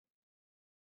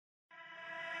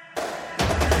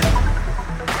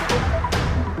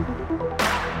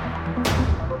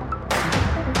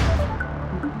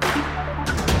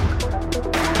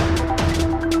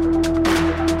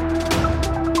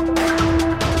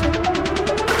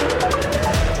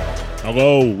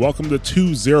Hello, welcome to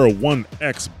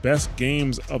 201X Best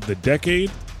Games of the Decade,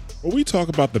 where we talk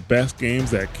about the best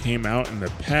games that came out in the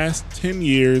past 10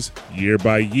 years, year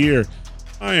by year.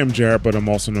 I am Jared, but I'm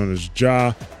also known as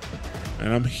Ja,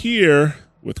 and I'm here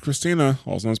with Christina,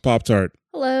 also known as Pop-Tart.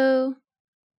 Hello.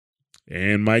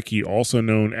 And Mikey, also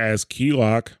known as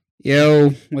Keylock. Yo,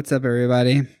 what's up,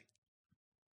 everybody?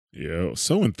 Yo,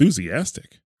 so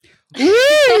enthusiastic.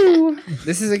 Woo!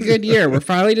 This is a good year. We're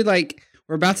finally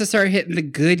we're about to start hitting the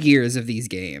good years of these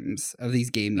games, of these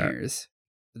game years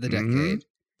of the decade.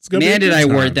 Man, did I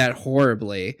word that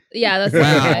horribly. Yeah, that's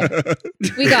wow.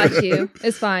 We got you.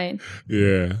 It's fine.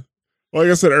 Yeah. Well,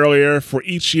 like I said earlier, for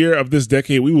each year of this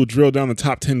decade, we will drill down the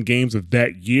top 10 games of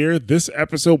that year. This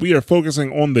episode, we are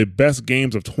focusing on the best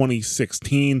games of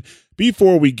 2016.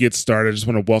 Before we get started, I just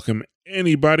want to welcome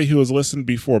anybody who has listened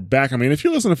before back. I mean, if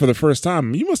you're listening for the first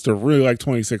time, you must have really liked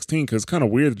 2016 because it's kind of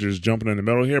weird that you're just jumping in the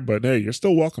middle here. But hey, you're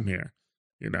still welcome here.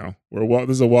 You know, this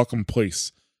is a welcome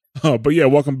place. But yeah,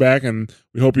 welcome back, and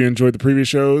we hope you enjoyed the previous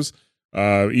shows.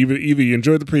 Either you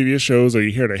enjoyed the previous shows or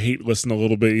you're here to hate listen a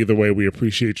little bit. Either way, we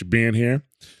appreciate you being here.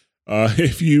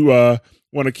 If you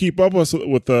want to keep up with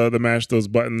the Mash Those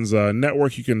Buttons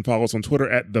network, you can follow us on Twitter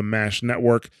at the Mash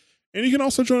Network. And you can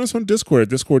also join us on Discord,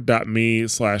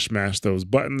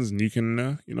 discord.me/mashthosebuttons. And you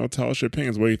can, tell us your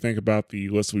opinions. What do you think about the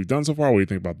list we've done so far? What do you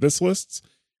think about this list?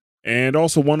 And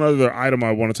also one other item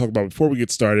I want to talk about before we get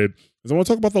started is I want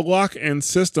to talk about the lock-in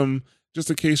system, just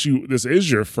in case this is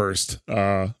your first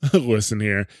listen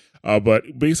here.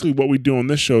 But basically what we do on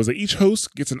this show is that each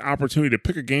host gets an opportunity to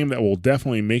pick a game that will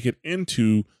definitely make it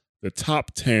into the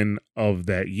top 10 of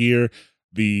that year.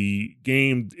 The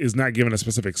game is not given a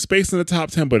specific space in the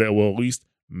top 10, but it will at least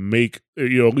be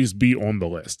on the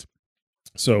list.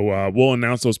 So we'll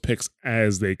announce those picks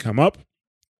as they come up.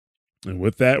 And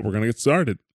with that, we're going to get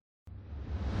started.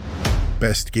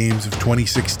 Best Games of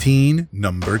 2016,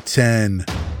 number 10,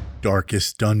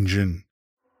 Darkest Dungeon.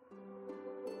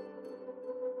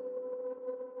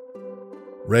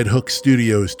 Red Hook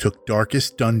Studios took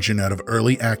Darkest Dungeon out of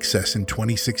early access in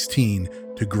 2016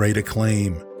 to great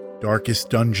acclaim. Darkest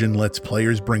Dungeon lets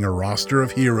players bring a roster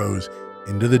of heroes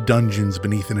into the dungeons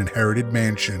beneath an inherited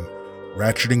mansion,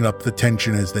 ratcheting up the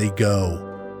tension as they go.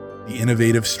 The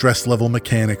innovative stress level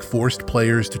mechanic forced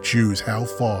players to choose how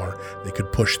far they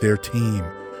could push their team.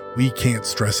 We can't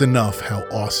stress enough how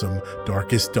awesome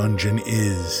Darkest Dungeon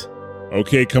is.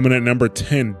 Okay, coming at number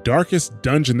 10, Darkest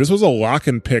Dungeon. This was a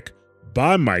lock-in pick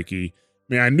by Mikey.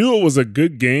 I knew it was a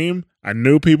good game. I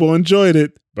knew people enjoyed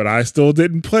it, but I still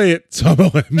didn't play it. So I'm going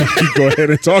to let Mikey go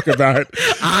ahead and talk about it.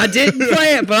 I didn't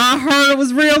play it, but I heard it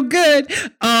was real good.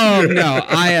 Oh, no.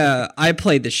 I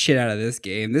played the shit out of this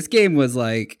game. This game was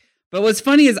but what's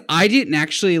funny is I didn't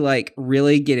actually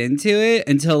really get into it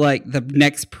until the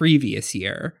next previous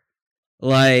year.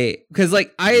 Because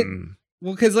in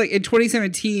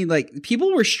 2017,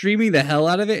 people were streaming the hell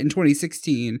out of it in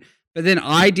 2016, but then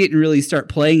I didn't really start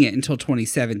playing it until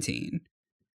 2017.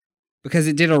 Because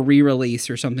it did a re-release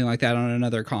or something like that on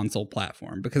another console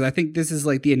platform. Because I think this is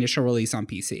the initial release on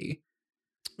PC.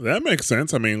 That makes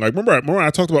sense. I mean, remember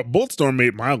I talked about Bulletstorm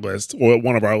made my list, or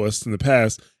one of our lists in the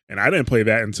past, and I didn't play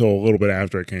that until a little bit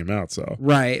after it came out. So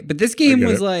right, but this game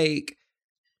was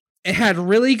it had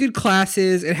really good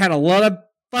classes. It had a lot of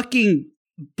fucking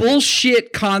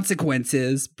bullshit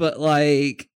consequences, but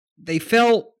they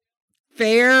felt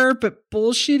fair but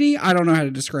bullshitty. I don't know how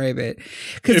to describe it.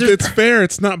 If it's fair,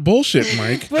 it's not bullshit,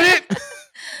 Mike. But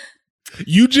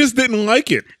you just didn't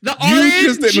like it. The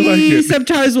RNG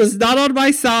sometimes was not on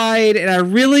my side, and I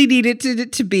really needed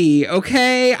it to be.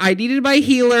 Okay, I needed my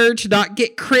healer to not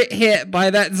get crit hit by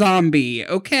that zombie.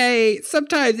 Okay,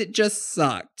 sometimes it just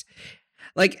sucked.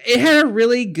 It had a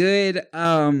really good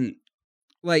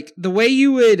the way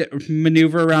you would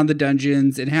maneuver around the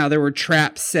dungeons and how there were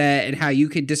traps set and how you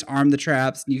could disarm the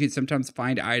traps and you could sometimes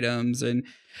find items and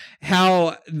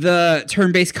how the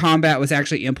turn-based combat was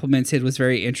actually implemented was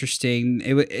very interesting.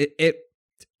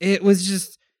 It was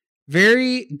just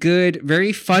very good,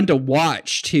 very fun to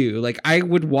watch too. I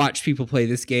would watch people play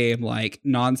this game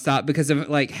nonstop because of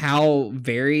how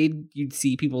varied you'd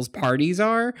see people's parties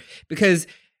are, because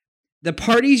the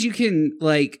parties you can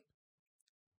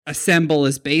assemble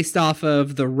is based off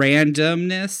of the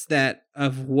randomness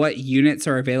of what units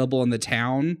are available in the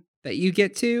town that you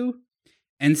get to.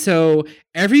 And so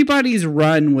everybody's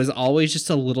run was always just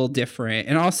a little different.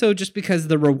 And also just because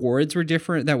the rewards were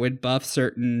different that would buff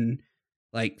certain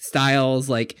styles,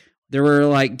 there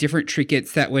were different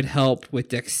trinkets that would help with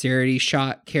dexterity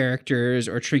shot characters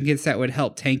or trinkets that would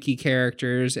help tanky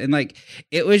characters. And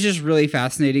it was just really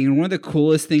fascinating. And one of the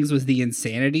coolest things was the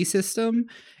insanity system.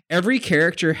 every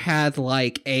character had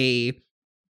like a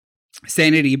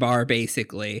sanity bar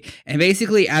basically, and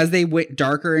basically as they went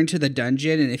darker into the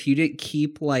dungeon, and if you didn't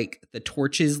keep like the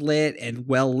torches lit and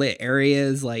well lit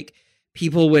areas, like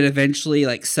people would eventually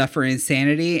like suffer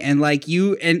insanity, and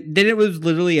then it was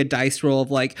literally a dice roll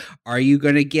of like, are you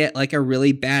gonna get like a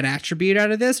really bad attribute out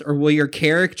of this, or will your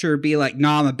character be like,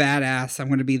 nah, I'm a badass, I'm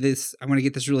gonna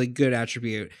get this really good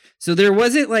attribute. So there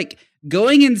wasn't like,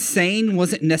 going insane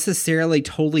wasn't necessarily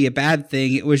totally a bad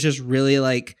thing, it was just really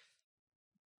like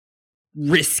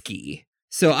risky.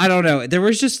 So I don't know. There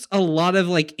was just a lot of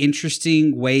like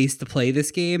interesting ways to play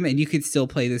this game, and you could still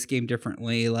play this game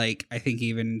differently. Like I think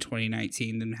even in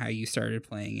 2019 than how you started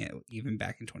playing it even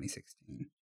back in 2016.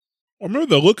 I remember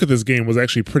the look of this game was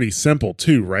actually pretty simple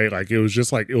too, right? Like it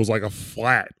was like a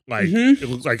flat, like it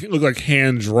looked like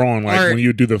hand drawn. Like when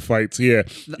you do the fights, you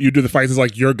do the fights. It's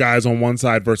like your guys on one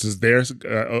side versus theirs,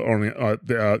 the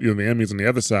enemies on the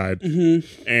other side.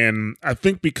 And I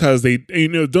think because the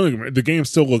game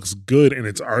still looks good in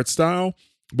its art style,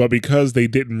 but because they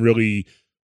didn't really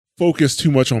focus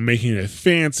too much on making it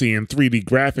fancy and 3D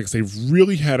graphics, they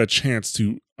really had a chance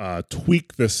to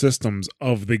tweak the systems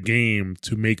of the game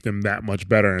to make them that much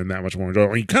better and that much more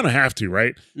enjoyable. You kind of have to,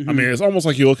 right? I mean, it's almost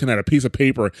like you're looking at a piece of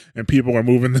paper and people are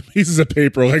moving the pieces of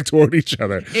paper like toward each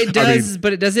other. It does,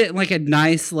 but it does it like a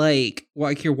nice, like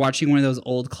you're watching one of those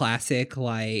old classic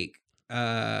like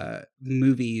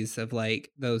movies of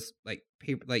like those like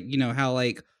paper, like you know how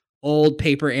like old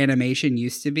paper animation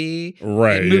used to be,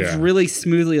 right? It moves really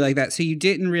smoothly like that, so you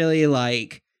didn't really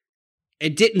like.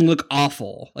 It didn't look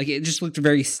awful. Like it just looked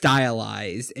very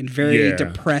stylized and very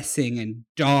depressing and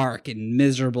dark and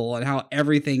miserable, and how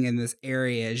everything in this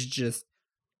area is just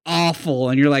awful.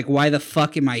 And you're like, why the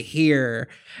fuck am I here?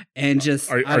 And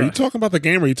just are you talking about the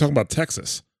game, or are you talking about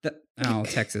Texas?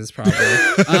 Texas probably.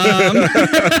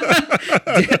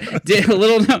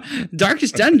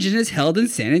 Darkest Dungeon is held in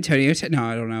San Antonio. No,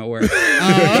 I don't know where.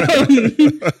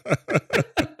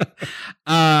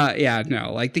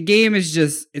 Like the game is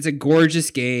it's a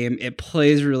gorgeous game. It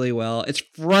plays really well. It's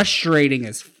frustrating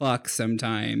as fuck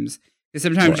sometimes.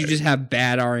 Sometimes you just have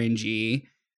bad RNG.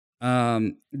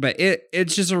 But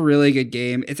it's just a really good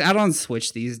game. It's out on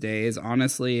Switch these days.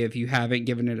 Honestly, if you haven't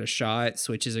given it a shot,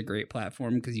 Switch is a great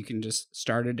platform because you can just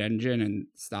start a dungeon and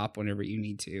stop whenever you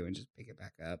need to and just pick it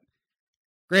back up.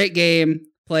 Great game.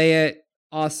 Play it.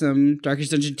 Awesome.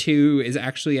 Darkest Dungeon 2 is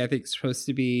actually, I think, supposed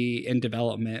to be in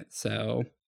development. So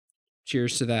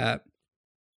cheers to that.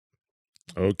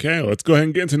 Okay, let's go ahead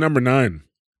and get into number 9.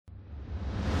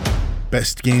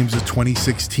 Best games of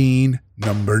 2016,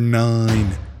 number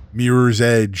 9. Mirror's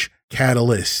Edge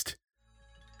Catalyst.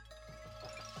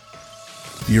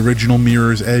 The original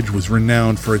Mirror's Edge was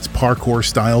renowned for its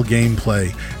parkour-style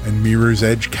gameplay, and Mirror's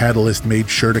Edge Catalyst made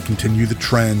sure to continue the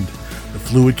trend. The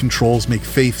fluid controls make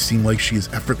Faith seem like she is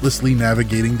effortlessly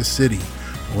navigating the city,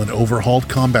 while an overhauled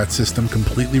combat system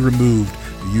completely removed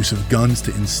the use of guns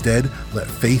to instead let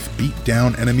Faith beat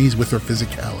down enemies with her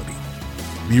physicality.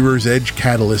 Mirror's Edge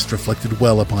Catalyst reflected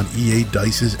well upon EA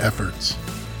DICE's efforts.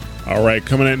 All right,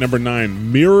 coming in at number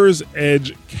 9, Mirror's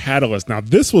Edge Catalyst. Now,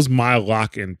 this was my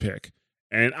lock-in pick,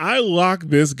 and I locked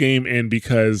this game in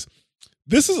because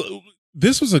this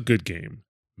was a good game.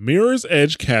 Mirror's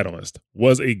Edge Catalyst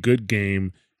was a good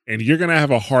game, and you're going to have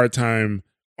a hard time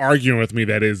arguing with me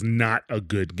that is not a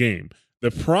good game. The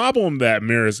problem that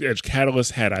Mirror's Edge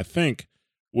Catalyst had, I think,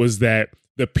 was that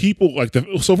the people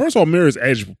so first of all, Mirror's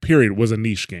Edge period was a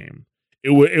niche game.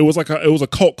 It was a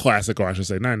cult classic, or I should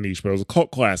say, not niche, but it was a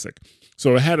cult classic.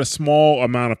 So it had a small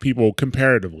amount of people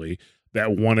comparatively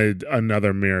that wanted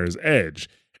another Mirror's Edge,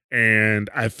 and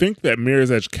I think that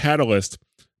Mirror's Edge Catalyst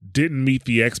didn't meet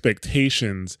the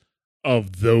expectations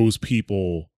of those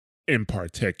people in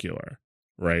particular,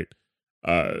 right?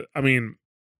 I mean,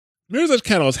 Mirror's Edge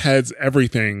Catalyst has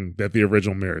everything that the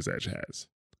original Mirror's Edge has,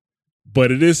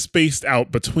 but it is spaced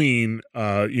out between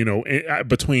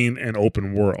an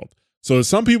open world. So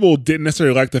some people didn't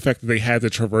necessarily like the fact that they had to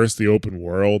traverse the open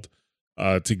world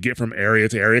to get from area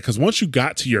to area, because once you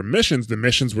got to your missions, the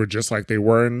missions were just like they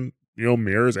were in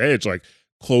Mirror's Edge, like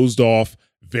closed off,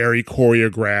 very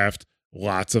choreographed,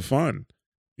 lots of fun.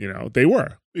 They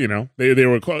were. They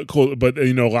were cool, but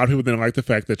a lot of people didn't like the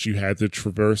fact that you had to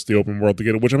traverse the open world to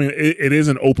get it. Which, I mean, it is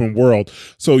an open world,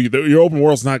 so your open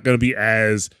world's not going to be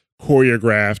as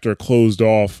choreographed or closed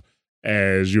off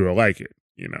as you would like it.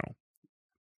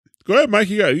 Go ahead, Mike.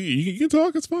 You can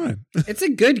talk. It's fine. It's a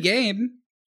good game.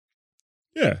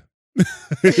 Yeah,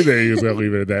 there you go.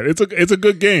 Leave it at that. It's a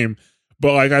good game,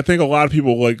 but I think a lot of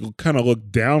people kind of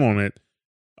look down on it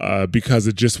because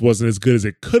it just wasn't as good as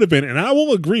it could have been, and I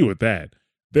will agree with that.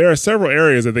 there are several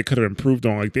areas that they could have improved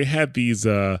on. Like they had these,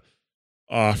 I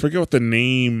forget what the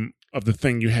name of the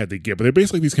thing you had to get, but they're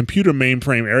basically these computer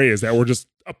mainframe areas that were just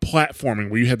a platforming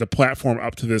where you had to platform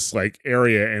up to this like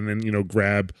area and then, you know,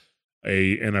 grab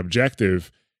an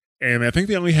objective. And I think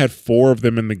they only had 4 of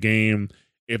them in the game.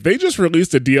 If they just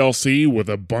released a DLC with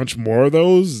a bunch more of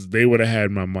those, they would have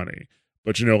had my money.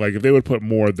 But, you know, like if they would put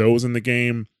more of those in the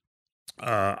game,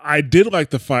 I did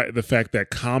like the fact that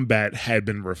combat had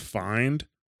been refined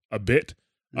a bit.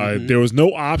 There was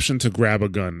no option to grab a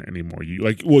gun anymore.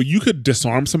 You could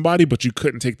disarm somebody, but you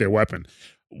couldn't take their weapon.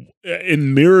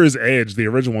 In Mirror's Edge, the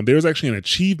original one, there was actually an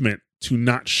achievement to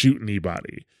not shoot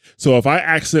anybody. So if I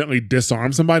accidentally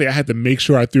disarmed somebody, I had to make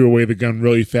sure I threw away the gun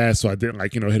really fast so I didn't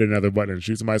hit another button and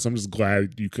shoot somebody. So I'm just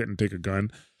glad you couldn't take a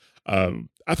gun.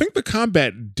 I think the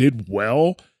combat did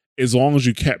well as long as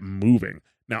you kept moving.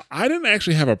 Now, I didn't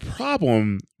actually have a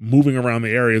problem moving around the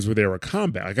areas where there were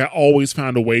combat. Like I always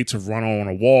found a way to run on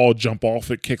a wall, jump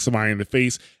off it, kick somebody in the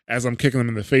face. As I'm kicking them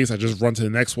in the face, I just run to the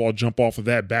next wall, jump off of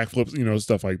that, backflips, you know,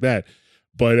 stuff like that.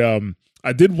 But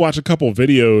I did watch a couple of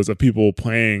videos of people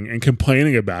playing and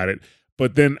complaining about it.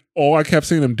 But then all I kept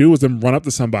seeing them do was them run up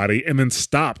to somebody and then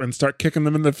stop and start kicking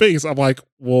them in the face. I'm like,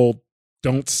 well,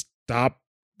 don't stop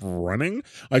running.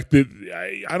 Like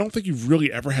I don't think you've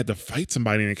really ever had to fight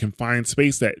somebody in a confined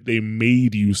space that they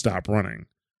made you stop running.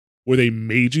 Where they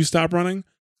made you stop running?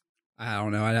 I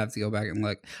don't know. I'd have to go back and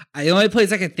look. The only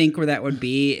place I could think where that would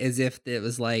be is if it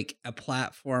was like a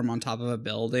platform on top of a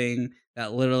building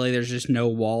that literally there's just no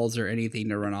walls or anything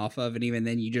to run off of, and even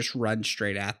then you just run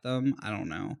straight at them. I don't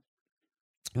know.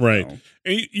 Right. So.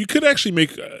 And you could actually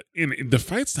make the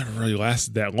fights never really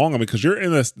lasted that long. I mean, because you're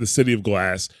in the city of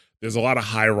glass. There's a lot of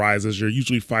high rises. You're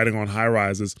usually fighting on high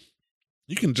rises.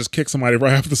 You can just kick somebody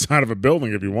right off the side of a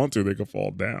building if you want to. They could fall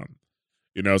down.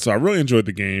 You know, so I really enjoyed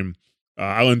the game.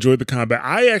 I enjoyed the combat.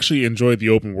 I actually enjoyed the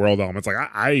open world elements. Like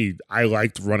I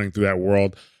liked running through that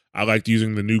world. I liked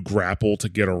using the new grapple to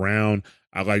get around.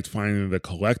 I liked finding the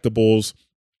collectibles.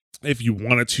 If you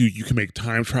wanted to, you can make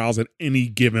time trials at any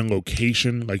given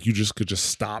location. Like you just could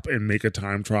stop and make a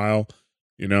time trial,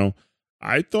 you know.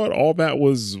 I thought all that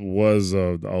was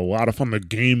a lot of fun. The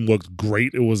game looked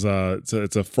great. It was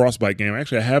it's a Frostbite game.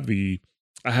 Actually,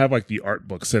 I have like the art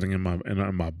book sitting in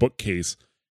my bookcase,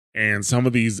 and some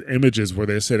of these images where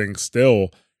they're sitting still,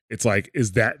 it's like,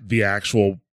 is that the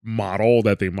actual model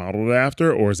that they modeled it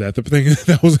after, or is that the thing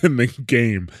that was in the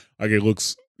game? Like it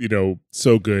looks, you know,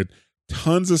 so good.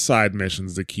 Tons of side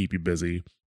missions to keep you busy.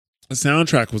 The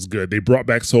soundtrack was good. They brought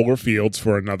back Solar Fields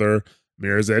for another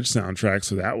Mirror's Edge soundtrack,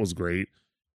 so that was great.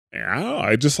 And I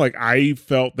don't know, I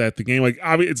felt that the game, like,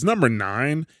 it's number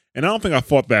 9, and I don't think I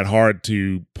fought that hard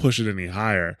to push it any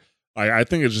higher. I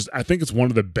think it's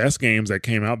one of the best games that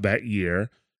came out that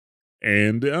year,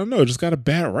 and I don't know, it just got a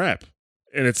bad rep,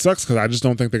 and it sucks because I just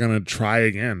don't think they're gonna try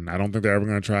again. I don't think they're ever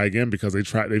gonna try again because they've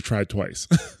tried twice.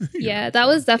 Yeah, that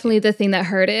was definitely the thing that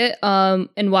hurt it,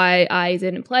 and why I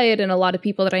didn't play it, and a lot of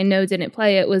people that I know didn't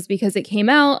play it was because it came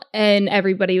out and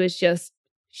everybody was just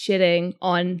shitting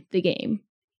on the game.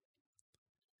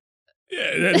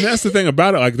 Yeah, and that's the thing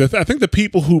about it. Like, I think the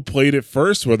people who played it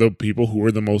first were the people who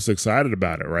were the most excited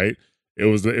about it. Right? It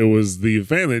was the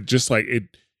fan that just like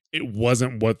it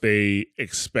wasn't what they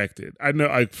expected. I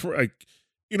know,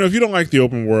 you know, if you don't like the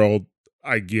open world,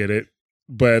 I get it,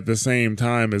 but at the same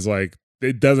time, is like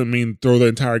it doesn't mean throw the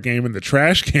entire game in the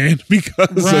trash can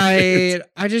because right.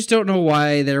 I just don't know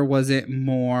why there wasn't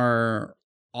more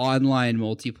online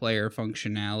multiplayer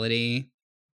functionality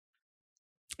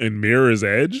in Mirror's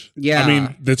Edge. Yeah, I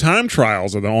mean the time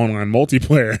trials are the online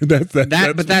multiplayer.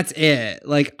 But that's it.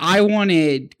 Like I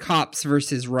wanted cops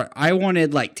versus I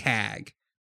wanted like tag.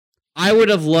 I would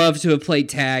have loved to have played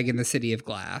tag in the City of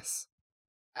Glass.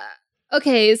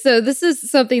 Okay, so this is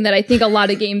something that I think a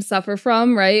lot of games suffer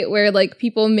from, right? Where like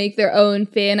people make their own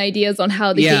fan ideas on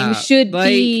how the game should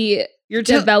be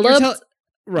developed.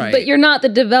 Right. But you're not the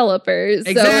developers.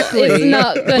 Exactly. So it's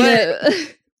not gonna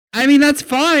I mean, that's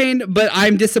fine, but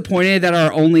I'm disappointed that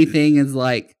our only thing is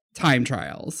like time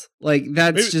trials. Like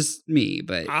that's just me,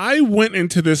 but I went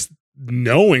into this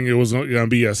knowing it was going to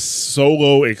be a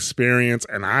solo experience,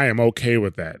 and I am okay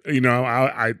with that. You know,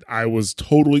 I was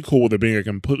totally cool with it being a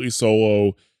completely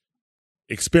solo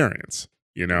experience,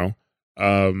 you know?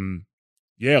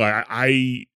 Yeah, like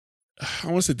I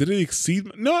want to say, did it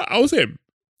exceed? No, I would say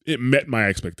it met my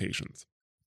expectations,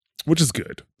 which is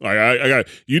good. Like I got,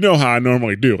 you know how I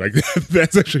normally do. Like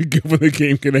that's actually good when the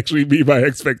game can actually meet my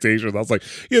expectations. I was like,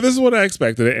 yeah, this is what I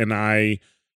expected it, and I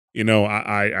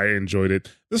enjoyed it.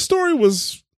 The story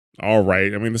was all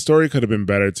right. I mean, the story could have been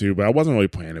better too, but I wasn't really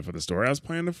playing it for the story. I was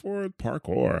playing it for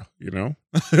parkour, you know.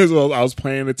 As well, I was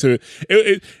playing it to.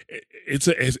 It's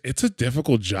a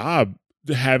difficult job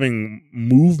having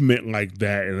movement like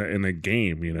that in a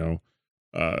game, you know.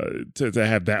 To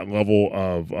have that level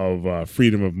of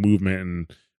freedom of movement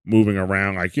and moving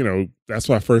around, like, you know, that's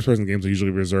why first person games are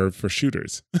usually reserved for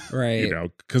shooters, right? You know,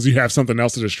 because you have something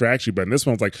else to distract you. But in this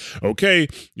one's like, okay,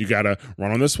 you gotta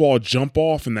run on this wall, jump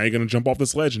off, and now you're gonna jump off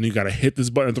this ledge, and you gotta hit this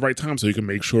button at the right time so you can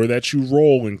make sure that you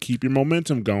roll and keep your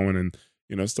momentum going, and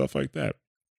you know, stuff like that.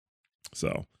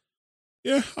 So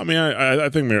yeah, I mean, I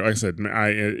think, like I said,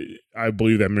 I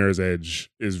believe that Mirror's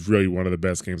Edge is really one of the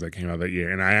best games that came out that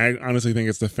year, and I honestly think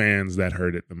it's the fans that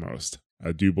heard it the most.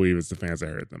 I do believe it's the fans that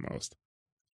heard it the most.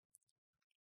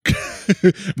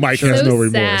 Mike has no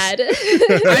remorse. Sad.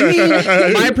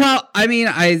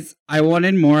 I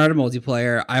wanted more out of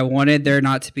multiplayer. I wanted there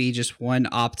not to be just one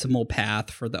optimal path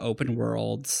for the open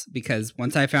worlds, because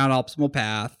once I found optimal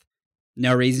path,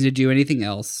 no reason to do anything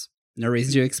else, no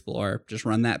reason to explore, just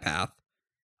run that path.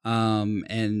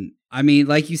 And I mean,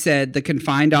 like you said, the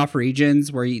confined off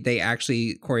regions where they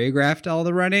actually choreographed all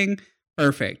the running,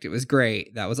 perfect. It was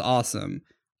great. That was awesome.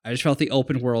 I just felt the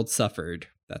open world suffered.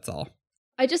 That's all.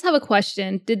 I just have a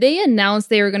question. Did they announce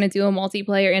they were going to do a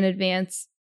multiplayer in advance?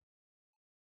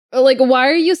 Or like, why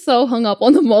are you so hung up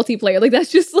on the multiplayer? Like,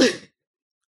 that's just like...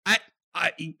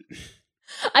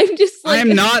 I'm just like...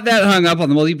 I'm not that hung up on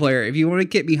the multiplayer. If you want to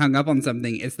get me hung up on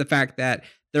something, it's the fact that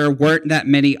there weren't that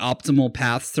many optimal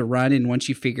paths to run, and once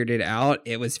you figured it out,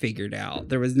 it was figured out.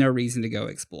 There was no reason to go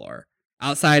explore,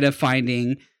 outside of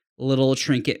finding little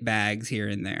trinket bags here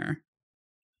and there.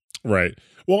 Right.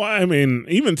 Well, I mean,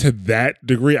 even to that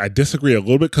degree, I disagree a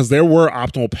little bit, because there were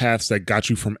optimal paths that got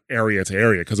you from area to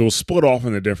area, because it was split off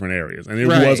into different areas, and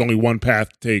there was only one path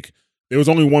to take. There was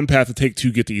only one path to take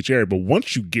to get to each area. But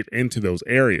once you get into those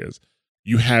areas,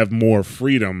 you have more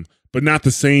freedom, but not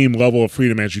the same level of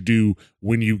freedom as you do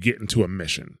when you get into a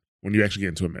mission. When you actually get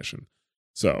into a mission.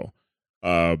 So,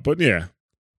 but yeah.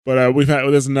 But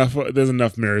there's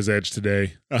enough Mirror's Edge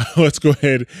today. Let's go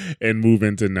ahead and move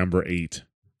into number 8.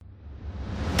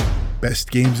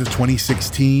 Best games of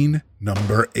 2016,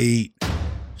 number 8,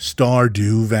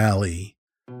 Stardew Valley.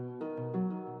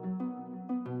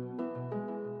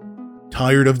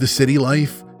 Tired of the city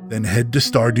life? Then head to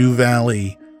Stardew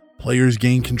Valley. Players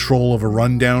gain control of a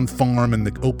rundown farm, and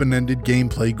the open-ended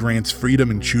gameplay grants freedom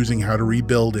in choosing how to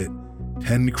rebuild it.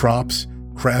 Tend crops,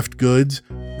 craft goods,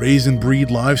 raise and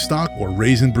breed livestock, or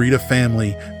raise and breed a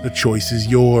family. The choice is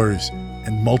yours.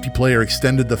 And multiplayer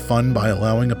extended the fun by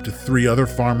allowing up to 3 other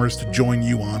farmers to join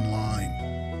you online.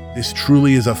 This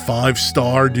truly is a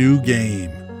 5-star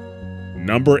game.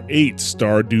 Number 8,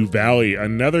 Stardew Valley,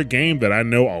 another game that I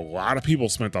know a lot of people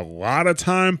spent a lot of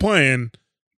time playing,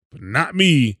 but not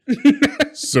me.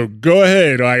 So go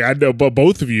ahead. I know, but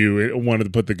both of you wanted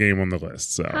to put the game on the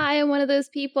list. So I am one of those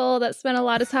people that spent a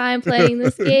lot of time playing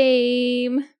this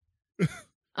game.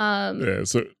 Yeah.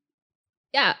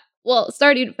 Well,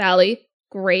 Stardew Valley,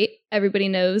 great. Everybody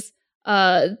knows.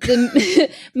 The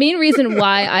main reason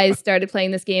why I started playing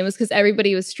this game was because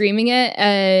everybody was streaming it,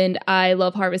 and I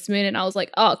love Harvest Moon, and I was like,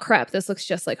 oh crap, this looks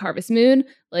just like Harvest Moon,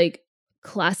 like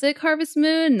classic Harvest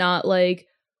Moon, not like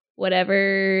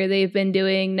whatever they've been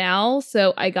doing now.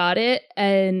 So I got it,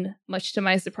 and much to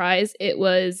my surprise, it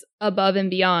was above and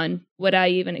beyond what I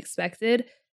even expected.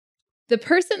 The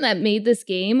person that made this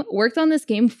game worked on this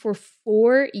game for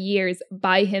 4 years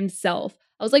by himself.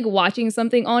 I was like watching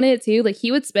something on it too. Like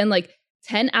he would spend like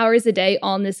 10 hours a day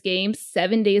on this game,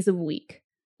 7 days a week.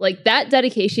 Like that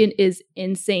dedication is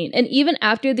insane. And even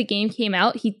after the game came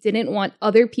out, he didn't want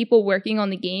other people working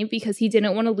on the game because he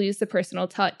didn't want to lose the personal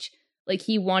touch. Like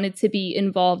he wanted to be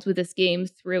involved with this game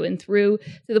through and through,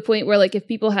 to the point where like if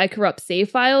people had corrupt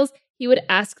save files, he would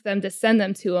ask them to send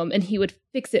them to him and he would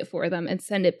fix it for them and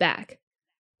send it back.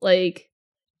 Like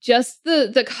just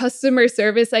the customer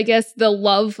service, I guess, the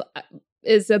love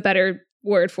is a better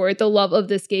word for it. The love of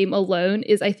this game alone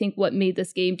is, I think, what made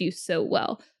this game do so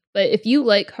well. But if you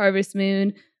like Harvest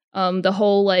Moon, the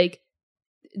whole like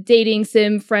dating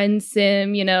sim, friend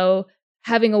sim, you know,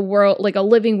 having a world, like a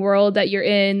living world that you're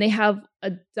in, they have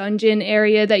a dungeon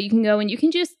area that you can go and you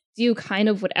can just do kind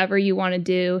of whatever you want to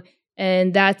do.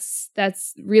 And that's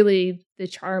really the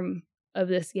charm of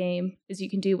this game, is you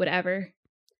can do whatever.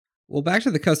 Well, back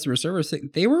to the customer service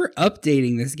thing, they were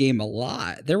updating this game a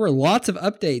lot. There were lots of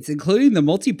updates, including the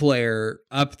multiplayer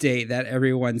update that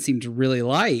everyone seemed to really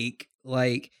like.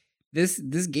 Like this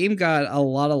game got a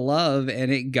lot of love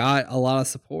and it got a lot of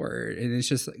support, and it's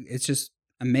just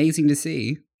amazing to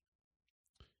see.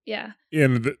 Yeah.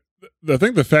 And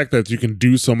the fact that you can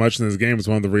do so much in this game is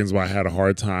one of the reasons why I had a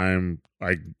hard time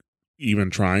like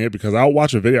even trying it, because I'll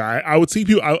watch a video. I would see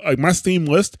people, like my Steam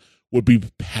list would be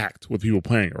packed with people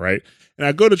playing it, right? And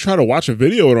I go to try to watch a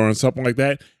video or something like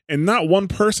that, and not one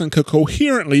person could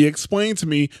coherently explain to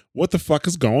me what the fuck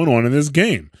is going on in this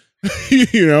game.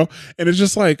 You know, and it's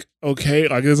just like, okay,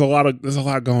 like there's a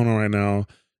lot going on right now.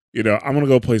 You know, I'm gonna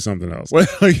go play something else.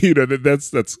 Like, you know,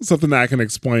 that's something that I can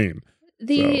explain.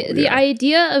 The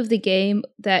idea of the game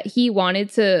that he wanted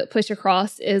to push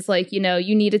across is like, you know,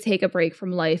 you need to take a break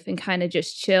from life and kind of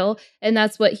just chill. And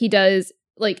that's what he does,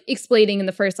 like explaining in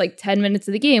the first like 10 minutes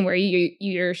of the game, where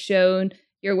you're shown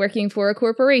you're working for a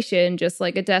corporation, just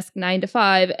like a desk 9 to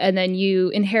 5, and then you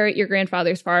inherit your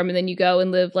grandfather's farm, and then you go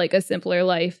and live like a simpler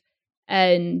life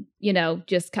and, you know,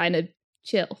 just kind of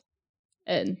chill.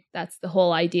 And that's the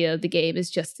whole idea of the game, is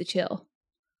just to chill.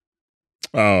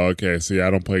 Oh, okay. See, I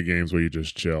don't play games where you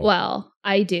just chill. Well,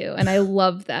 I do, and I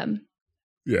love them.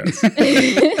 Yes.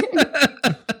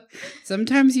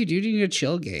 Sometimes you do need a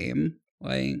chill game.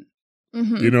 Like,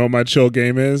 you know what my chill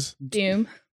game is? Doom.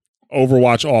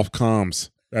 Overwatch off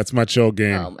comms. That's my chill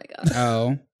game. Oh my god.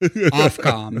 Oh, off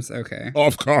comms. Okay.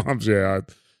 Off comms. Yeah,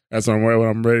 that's when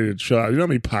I'm ready to chill out. You know how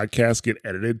many podcasts get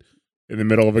edited in the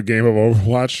middle of a game of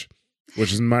Overwatch,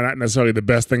 which is not necessarily the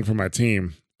best thing for my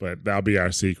team, but that'll be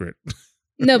our secret.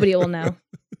 Nobody will know.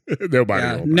 Nobody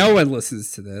will know. No one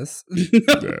listens to this.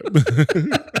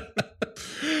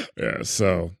 Yeah.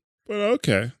 So, but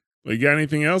okay. You got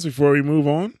anything else before we move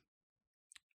on?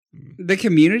 The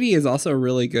community is also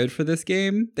really good for this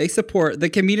game. They support, the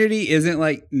community isn't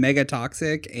like mega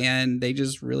toxic, and they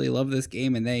just really love this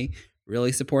game, and they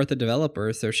really support the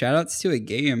developers. So shout outs to a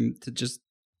game to just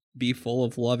be full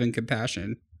of love and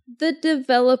compassion. The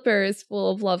developer is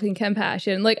full of love and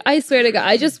compassion. Like, I swear to God,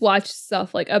 I just watch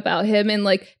stuff like about him, and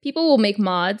like people will make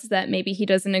mods that maybe he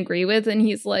doesn't agree with, and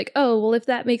he's like, oh, well, if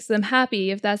that makes them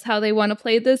happy, if that's how they want to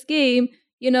play this game,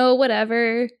 you know,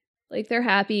 whatever. Like, they're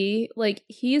happy. Like,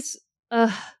 he's,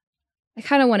 I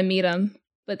kind of want to meet him,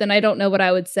 but then I don't know what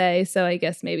I would say, so I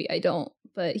guess maybe I don't.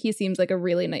 But he seems like a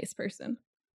really nice person.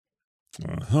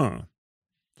 Uh-huh.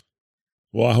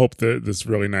 Well, I hope that this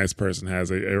really nice person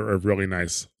has a really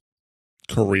nice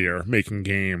career making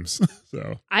games.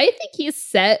 So I think he's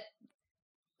set.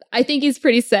 I think he's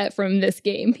pretty set from this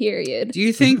game, period. Do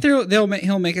you think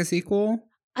he'll make a sequel?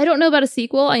 I don't know about a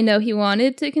sequel. I know he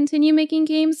wanted to continue making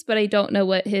games, but I don't know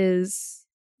what his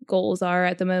goals are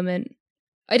at the moment.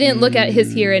 I didn't look at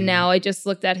his here and now. I just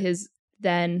looked at his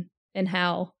then and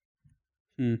how.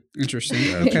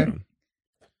 Interesting. Okay.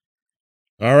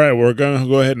 All right, we're going to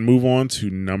go ahead and move on to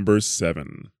number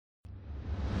 7.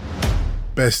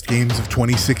 Best games of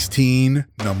 2016,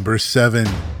 number 7,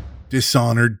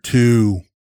 Dishonored 2.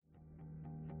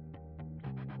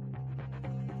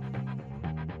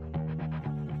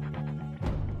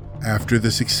 After the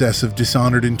success of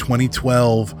Dishonored in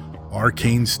 2012,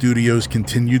 Arcane Studios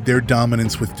continued their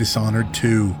dominance with Dishonored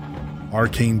 2.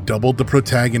 Arcane doubled the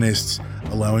protagonists,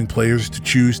 allowing players to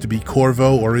choose to be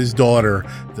Corvo or his daughter,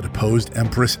 the deposed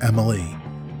Empress Emily.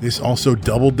 This also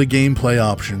doubled the gameplay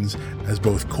options, as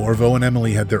both Corvo and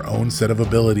Emily had their own set of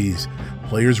abilities.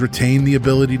 Players retained the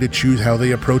ability to choose how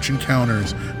they approach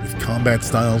encounters, with combat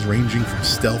styles ranging from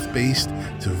stealth-based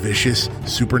to vicious,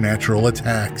 supernatural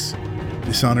attacks.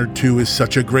 Dishonored 2 is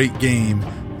such a great game.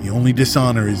 The only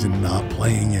dishonor is in not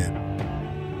playing it.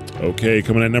 Okay,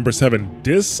 coming at number 7,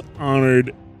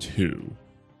 Dishonored 2.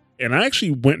 And I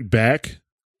actually went back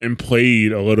and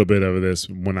played a little bit of this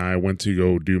when I went to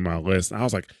go do my list. I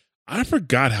was like, I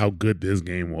forgot how good this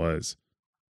game was.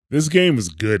 This game was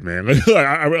good, man. Like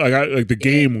the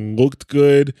game looked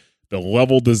good. The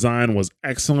level design was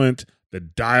excellent. The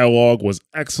dialogue was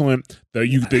excellent. That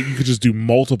you could just do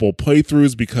multiple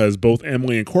playthroughs, because both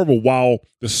Emily and Corvo, while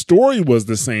the story was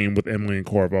the same with Emily and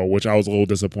Corvo, which I was a little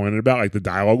disappointed about, like the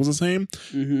dialogue was the same,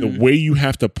 the way you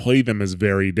have to play them is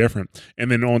very different. And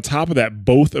then on top of that,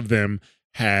 both of them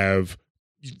have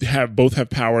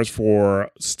powers for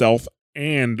stealth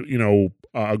and, you know,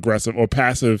 aggressive or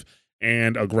passive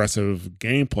and aggressive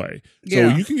gameplay. So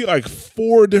you can get like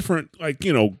 4 different, like,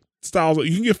 you know, styles.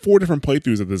 You can get 4 different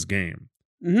playthroughs of this game.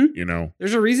 You know,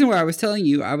 there's a reason why I was telling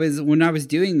you, when I was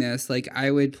doing this, like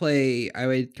I would kind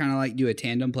of like do a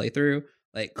tandem playthrough,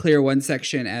 like clear one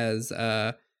section as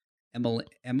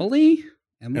Emily,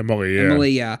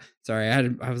 yeah. Sorry,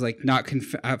 I was like not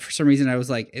for some reason I was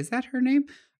like, is that her name?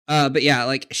 But yeah,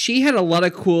 like she had a lot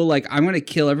of cool, like, I'm gonna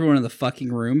kill everyone in the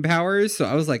fucking room powers. So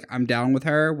I was like, I'm down with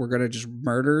her. We're gonna just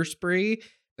murder spree.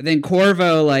 But then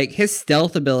Corvo, like his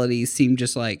stealth abilities seemed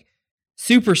just like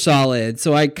super solid.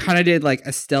 So I kind of did like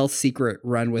a stealth secret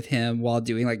run with him while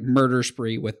doing like murder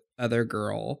spree with other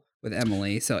girl with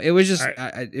Emily. So it was just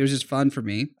it was just fun for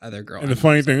me. Other girl. And the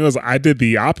funny thing was, I did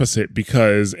the opposite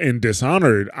because in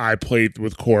Dishonored, I played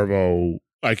with Corvo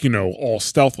like, you know, all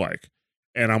stealth like.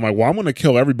 And I'm like, well, I'm going to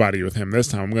kill everybody with him this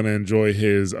time. I'm going to enjoy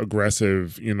his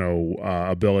aggressive, you know,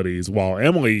 abilities. While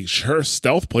Emily, her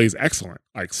stealth plays excellent,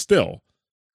 like still,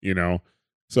 you know.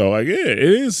 So like, yeah,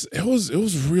 it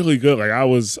was really good. Like I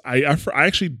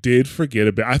actually did forget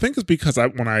a bit. I think it's because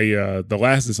the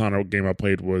last Dishonored game I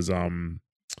played was the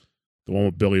one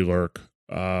with Billy Lurk.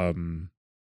 Death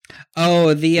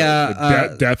of the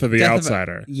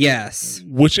Outsider. Yes,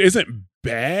 which isn't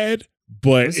bad,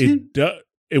 but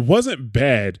it wasn't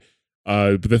bad.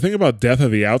 But the thing about Death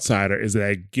of the Outsider is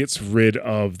that it gets rid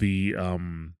of the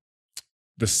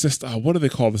system. What do they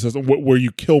call the system? Where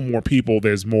you kill more people,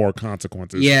 there's more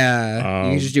consequences. Yeah,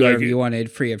 you can just do whatever you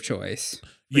wanted, free of choice.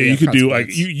 Yeah, you can do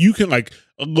like you can like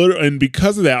a little, and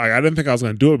because of that, like I didn't think I was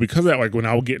gonna do it. Because of that, like when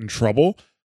I would get in trouble,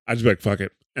 I just be like fuck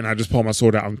it, and I just pull my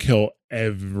sword out and kill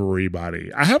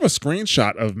everybody. I have a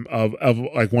screenshot of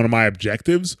like one of my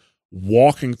objectives,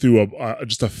 walking through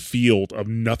just a field of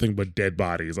nothing but dead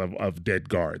bodies of dead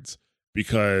guards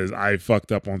because I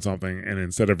fucked up on something, and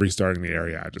instead of restarting the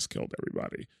area, I just killed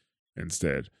everybody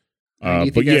instead. Do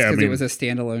you think that's because it was a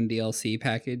standalone DLC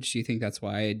package? Do you think that's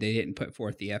why they didn't put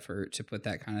forth the effort to put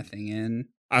that kind of thing in?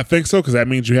 I think so, because that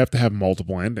means you have to have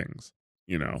multiple endings,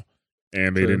 you know,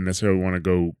 and they didn't necessarily want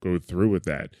to go through with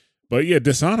that. But yeah,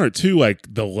 Dishonored 2,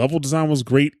 like the level design was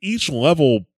great. Each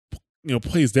level, you know,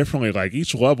 plays differently. Like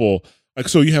each level, like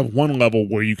so you have one level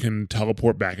where you can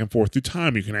teleport back and forth through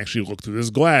time. You can actually look through this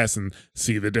glass and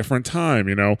see the different time,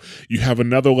 you know. You have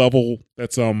another level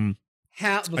that's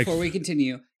before we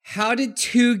continue, how did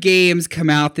 2 games come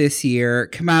out this year,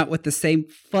 come out with the same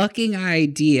fucking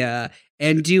idea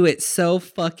and do it so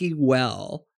fucking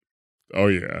well? Oh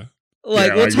yeah.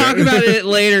 Like we'll talk about it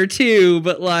later too,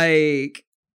 but like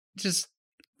just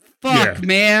fuck,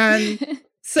 man.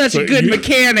 Such a good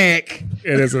mechanic.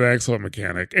 It is an excellent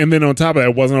mechanic. And then on top of that,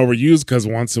 it wasn't overused because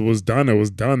once it was done,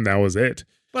 that was it.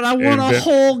 But I want a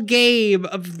whole game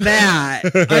of that.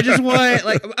 I just want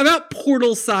like about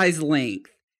Portal size length.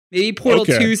 Maybe Portal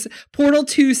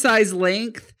 2 size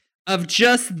length of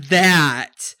just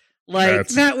that. Like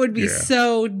that would be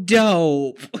so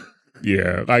dope.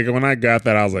 Yeah, like when I got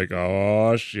that, I was like,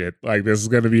 "Oh shit! Like this is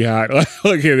gonna be hot."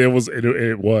 Like it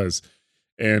was,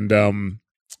 and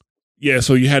yeah.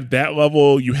 So you had that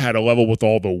level. You had a level with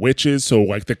all the witches. So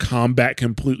like the combat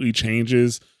completely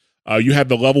changes. You had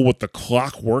the level with the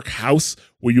clockwork house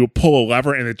where you pull a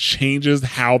lever and it changes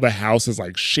how the house is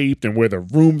like shaped and where the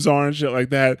rooms are and shit like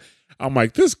that. I'm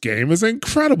like, this game is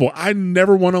incredible. I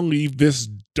never want to leave this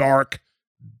dark,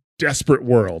 desperate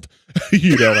world.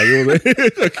 You know, like, it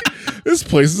was, like this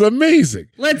place is amazing.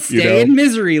 Let's stay in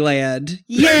Misery Land.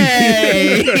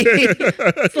 Yay!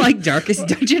 It's like Darkest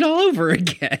Dungeon all over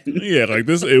again. Yeah, like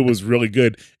this, it was really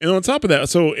good. And on top of that,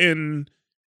 so in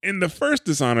the first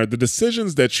Dishonored, the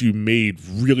decisions that you made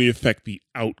really affect the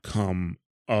outcome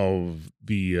of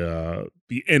the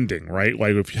ending, right?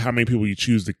 Like how many people you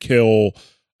choose to kill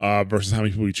versus how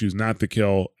many people you choose not to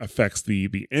kill affects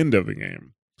the end of the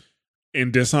game.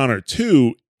 In Dishonored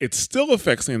 2, it still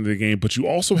affects the end of the game, but you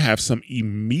also have some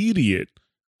immediate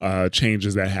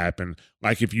changes that happen.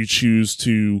 Like if you choose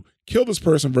to kill this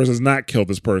person versus not kill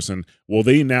this person, well,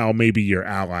 they now may be your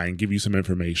ally and give you some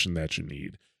information that you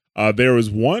need. There was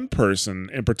one person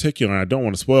in particular, and I don't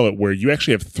want to spoil it, where you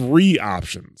actually have 3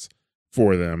 options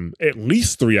for them, at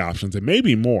least 3 options, and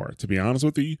maybe more, to be honest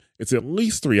with you. It's at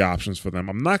least 3 options for them.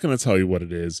 I'm not going to tell you what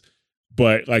it is,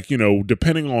 but like, you know,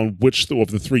 depending on which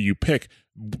of the 3 you pick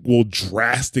will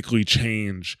drastically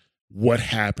change what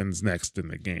happens next in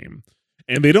the game.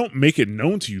 And they don't make it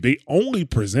known to you. They only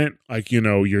present like, you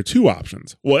know, your 2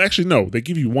 options. Well, actually, no, they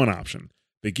give you 1 option.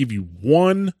 They give you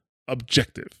 1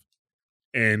 objective.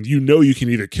 And you know you can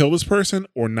either kill this person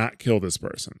or not kill this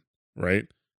person, right?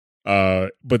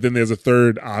 But then there's a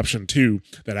 3rd option too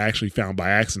that I actually found by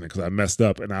accident because I messed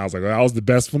up and I was like, well, that was the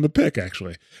best one to pick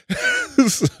actually.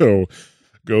 So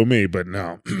go me. But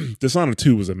no, Dishonored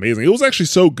 2 was amazing. It was actually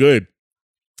so good.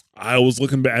 I was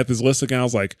looking at this list again. I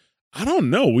was like, I don't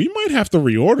know. We might have to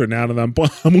reorder now that I'm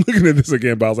looking at this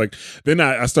again. But I was like, then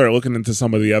I started looking into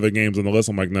some of the other games on the list.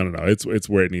 I'm like, no, it's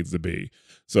where it needs to be.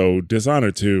 So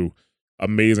Dishonored 2,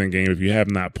 amazing game. If you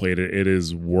have not played it, it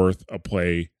is worth a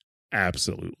play.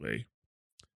 Absolutely.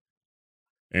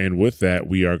 And with that,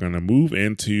 we are going to move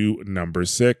into number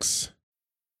 6.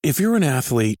 If you're an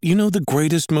athlete, you know the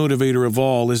greatest motivator of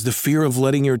all is the fear of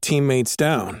letting your teammates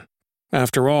down.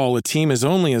 After all, a team is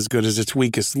only as good as its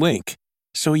weakest link.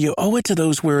 So you owe it to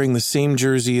those wearing the same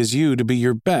jersey as you to be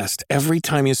your best every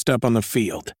time you step on the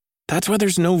field. That's why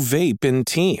there's no vape in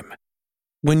team.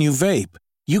 When you vape,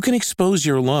 you can expose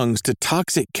your lungs to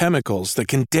toxic chemicals that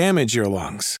can damage your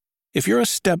lungs. If you're a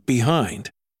step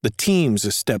behind, the team's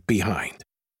a step behind.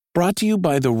 Brought to you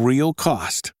by The Real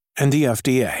Cost and the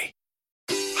FDA.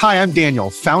 Hi, I'm Daniel,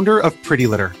 founder of Pretty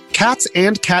Litter. Cats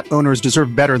and cat owners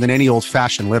deserve better than any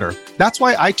old-fashioned litter. That's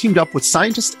why I teamed up with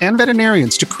scientists and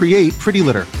veterinarians to create Pretty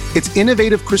Litter. Its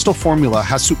innovative crystal formula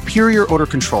has superior odor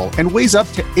control and weighs up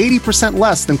to 80%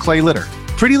 less than clay litter.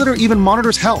 Pretty Litter even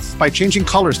monitors health by changing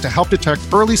colors to help detect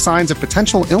early signs of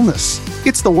potential illness.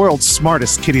 It's the world's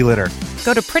smartest kitty litter.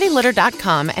 Go to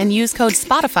prettylitter.com and use code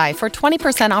SPOTIFY for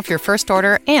 20% off your first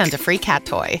order and a free cat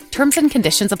toy. Terms and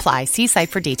conditions apply. See site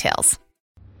for details.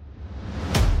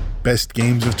 Best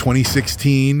games of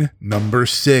 2016, number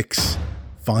 6,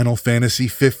 Final Fantasy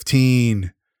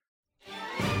 15.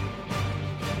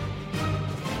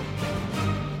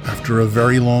 After a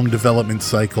very long development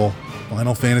cycle,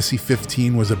 Final Fantasy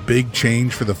 15 was a big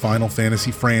change for the Final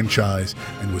Fantasy franchise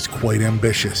and was quite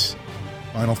ambitious.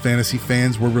 Final Fantasy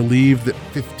fans were relieved that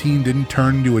 15 didn't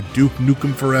turn into a Duke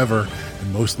Nukem Forever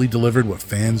and mostly delivered what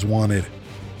fans wanted.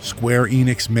 Square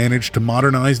Enix managed to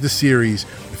modernize the series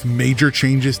with major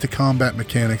changes to combat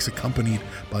mechanics accompanied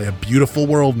by a beautiful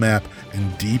world map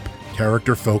and deep,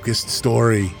 character-focused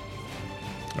story.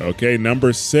 Okay,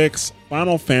 number 6,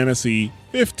 Final Fantasy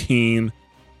 15.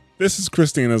 This is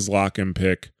Christina's lock-in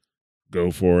pick. Go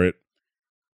for it.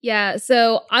 Yeah,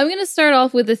 so I'm going to start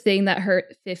off with the thing that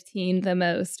hurt 15 the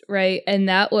most, right? And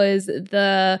that was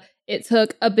it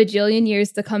took a bajillion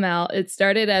years to come out. It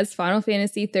started as Final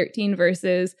Fantasy 13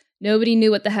 Versus. Nobody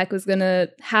knew what the heck was going to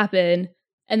happen.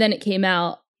 And then it came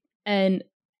out. And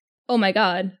oh my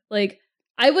God, like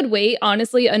I would wait,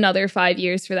 honestly, another 5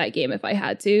 years for that game if I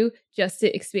had to, just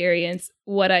to experience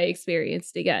what I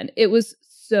experienced again. It was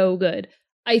so good.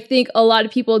 I think a lot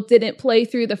of people didn't play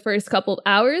through the first couple of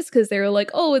hours because they were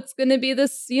like, oh, it's going to be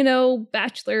this,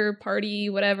 bachelor party,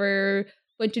 whatever,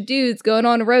 bunch of dudes going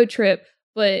on a road trip.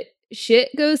 But shit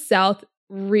goes south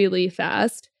really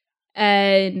fast.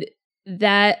 And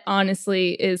that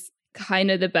honestly is kind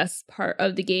of the best part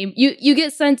of the game. You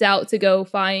get sent out to go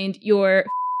find your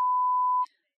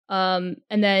and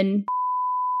then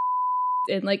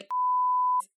and like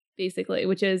basically,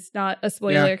 which is not a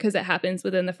spoiler because it happens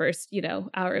within the first,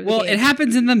 hour of the game. Well, it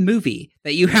happens in the movie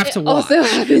that you have to watch. It also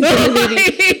happens in the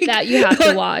movie that you have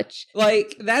to watch.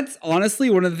 Like, that's honestly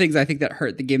one of the things I think that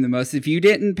hurt the game the most. If you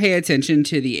didn't pay attention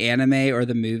to the anime or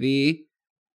the movie,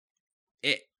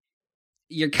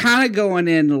 you're kind of going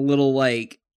in a little,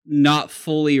 like, not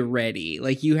fully ready.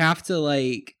 Like, you have to,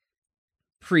 like,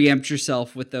 preempt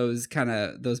yourself with those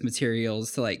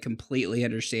materials to, like, completely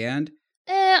understand.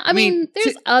 I mean,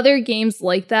 there's other games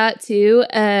like that too,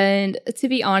 and to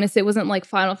be honest, it wasn't like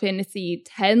Final Fantasy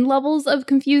X levels of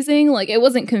confusing. Like, it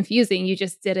wasn't confusing, you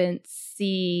just didn't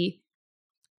see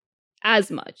as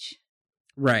much.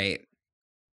 Right.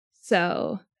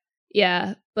 So,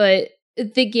 yeah, but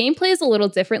the gameplay is a little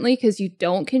differently because you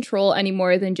don't control any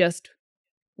more than just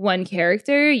one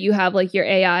character. You have like your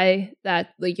AI that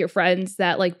like your friends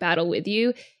that like battle with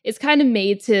you. It's kind of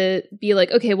made to be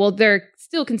like, okay, well, they're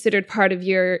still considered part of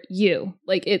you.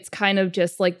 Like, it's kind of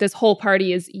just like this whole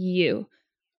party is you.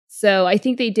 So I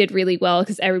think they did really well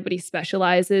because everybody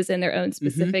specializes in their own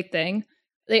specific thing.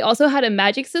 They also had a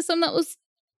magic system that was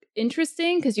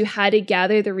interesting because you had to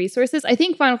gather the resources. I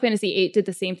think Final Fantasy VIII did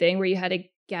the same thing where you had to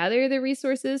gather the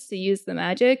resources to use the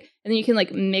magic, and then you can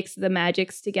like mix the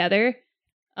magics together.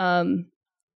 And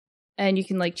you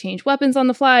can like change weapons on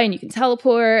the fly, and you can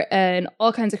teleport and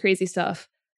all kinds of crazy stuff.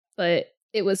 But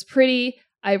it was pretty.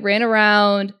 I ran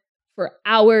around for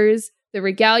hours. The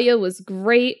regalia was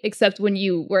great, except when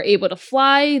you were able to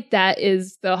fly. That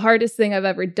is the hardest thing I've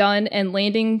ever done. And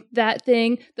landing that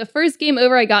thing, the first game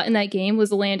over I got in that game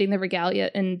was landing the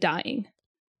regalia and dying.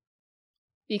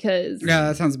 Because yeah,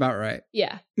 that sounds about right.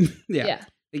 Yeah. Yeah.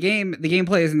 The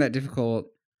gameplay isn't that difficult.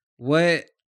 What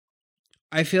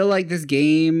I feel like this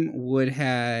game would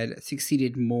had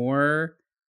succeeded more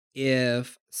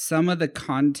if some of the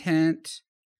content,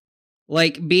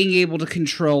 like being able to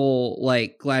control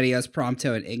like Gladius,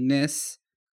 Prompto, and Ignis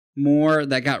more,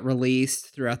 that got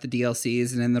released throughout the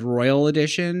DLCs and in the Royal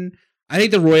Edition. I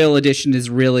think the Royal Edition is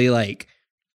really like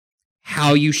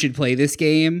how you should play this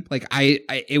game. Like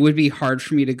it would be hard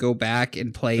for me to go back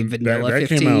and play Vanilla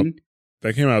 15.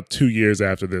 That came out 2 years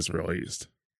after this released.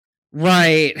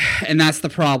 Right. And that's the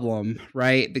problem,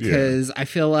 right? Because I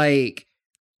feel like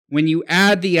when you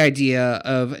add the idea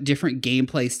of different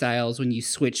gameplay styles when you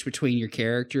switch between your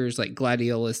characters, like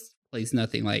Gladiolus plays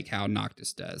nothing like how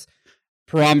Noctis does.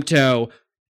 Prompto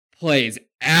plays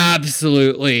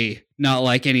absolutely not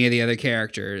like any of the other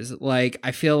characters. Like,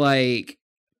 I feel like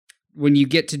when you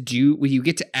get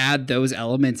to add those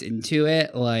elements into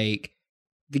it, like,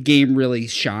 the game really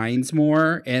shines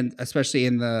more, and especially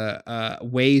in the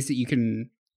ways that you can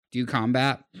do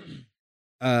combat.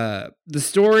 The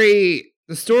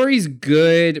story's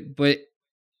good, but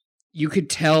you could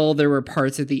tell there were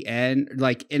parts at the end,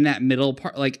 like in that middle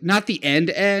part, like not the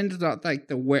end, not like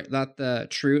not the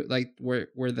true, like where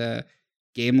the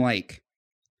game, like,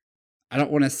 I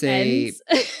don't want to say,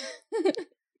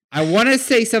 I want to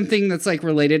say something that's like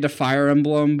related to Fire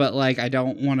Emblem, but like I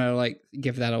don't want to like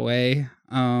give that away.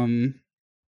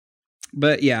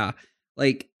 But yeah,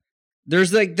 like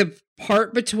there's like the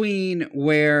part between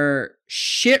where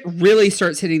shit really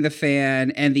starts hitting the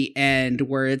fan and the end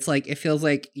where it's like, it feels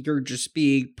like you're just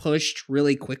being pushed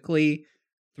really quickly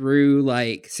through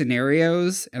like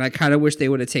scenarios. And I kind of wish they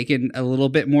would have taken a little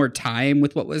bit more time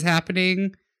with what was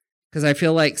happening, because I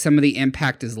feel like some of the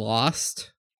impact is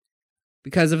lost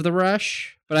because of the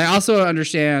rush. But I also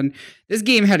understand this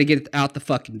game had to get out the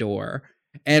fucking door.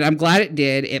 And I'm glad it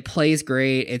did. It plays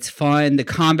great. It's fun. The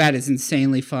combat is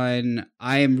insanely fun.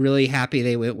 I am really happy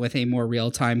they went with a more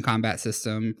real-time combat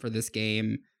system for this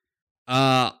game.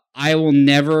 I will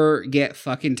never get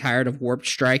fucking tired of warp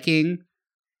striking.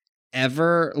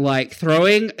 Ever. Like,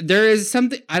 throwing... There is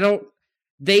something...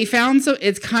 They found so...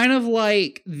 It's kind of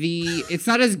like the... It's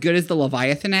not as good as the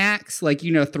Leviathan axe. Like,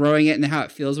 you know, throwing it and how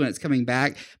it feels when it's coming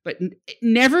back. But it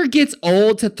never gets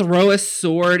old to throw a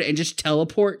sword and just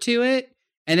teleport to it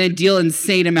and then deal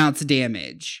insane amounts of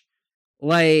damage.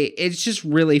 Like, it's just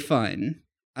really fun.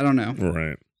 I don't know.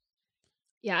 Right.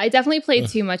 Yeah, I definitely played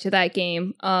too much of that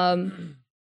game.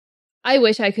 I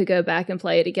wish I could go back and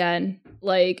play it again,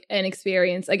 like, and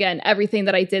experience again everything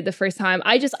that I did the first time.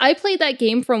 I played that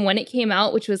game from when it came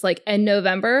out, which was like in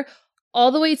November,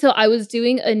 all the way till I was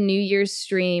doing a New Year's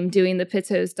stream doing the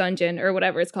Pithos dungeon or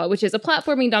whatever it's called, which is a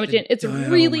platforming dungeon. It's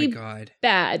really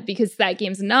bad because that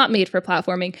game's not made for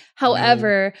platforming.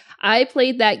 However, I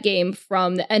played that game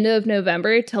from the end of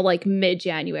November till like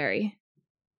mid-January,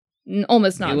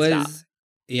 almost nonstop.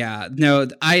 Yeah, no,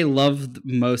 I loved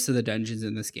most of the dungeons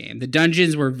in this game. The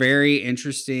dungeons were very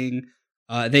interesting.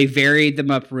 They varied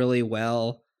them up really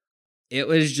well. It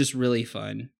was just really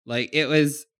fun. Like, it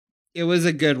was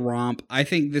a good romp. I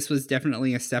think this was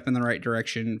definitely a step in the right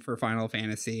direction for Final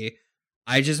Fantasy.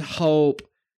 I just hope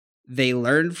they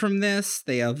learn from this,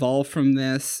 they evolve from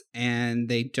this, and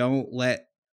they don't let,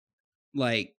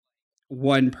 like,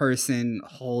 one person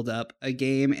hold up a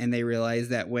game, and they realize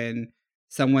that when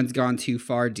someone's gone too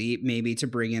far deep, maybe to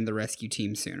bring in the rescue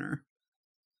team sooner.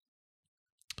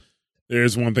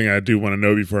 There's one thing I do want to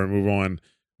know before I move on.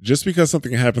 Just because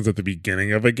something happens at the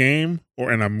beginning of a game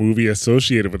or in a movie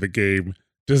associated with a game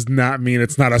does not mean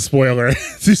it's not a spoiler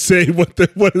to say what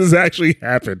has actually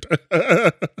happened.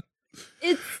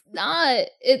 It's not.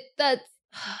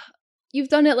 You've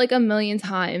done it like a million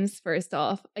times, first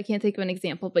off. I can't think of an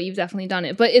example, but you've definitely done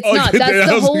it. But it's not.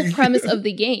 That's the whole premise of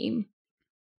the game.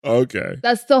 Okay.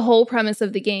 That's the whole premise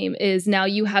of the game, is now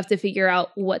you have to figure out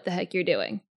what the heck you're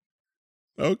doing.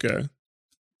 Okay.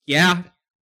 Yeah.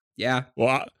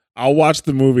 Well, I'll watch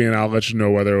the movie and I'll let you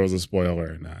know whether it was a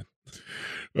spoiler or not.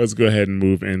 Let's go ahead and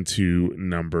move into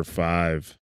number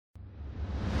 5.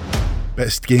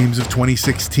 Best games of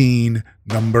 2016,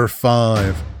 number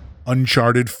 5.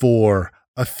 Uncharted 4,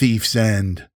 A Thief's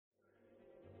End.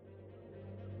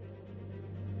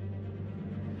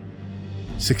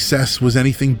 Success was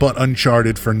anything but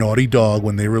Uncharted for Naughty Dog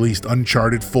when they released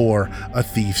Uncharted 4, A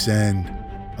Thief's End.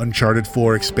 Uncharted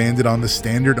 4 expanded on the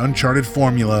standard Uncharted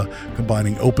formula,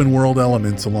 combining open-world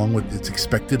elements along with its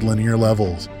expected linear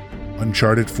levels.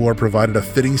 Uncharted 4 provided a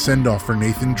fitting send-off for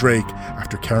Nathan Drake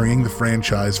after carrying the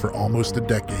franchise for almost a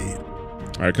decade.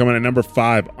 All right, coming at number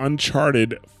 5,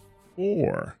 Uncharted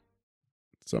 4.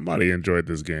 Somebody enjoyed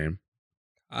this game.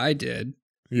 I did.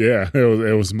 Yeah,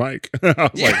 it was Mike. I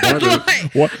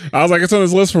was like, it's on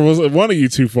his list for one of you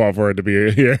too far for it to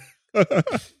be here.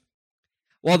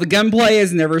 Well, the gunplay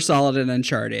is never solid in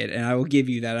Uncharted, and I will give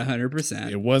you that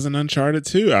 100%. It wasn't Uncharted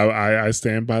 2. I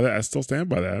stand by that. I still stand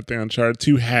by that. I think Uncharted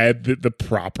 2 had the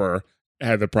proper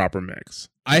mix.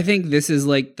 I think this is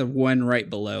like the one right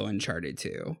below Uncharted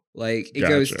 2. Like, it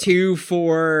goes 2,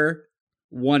 4,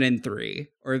 1, and 3,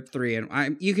 or 3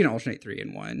 and you can alternate 3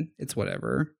 and 1. It's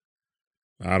whatever.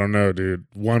 I don't know, dude.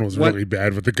 1 was really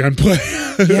bad with the gunplay.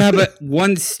 Yeah, but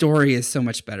 1's story is so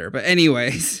much better. But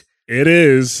anyways, It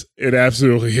is. It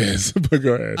absolutely is. But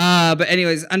go ahead. But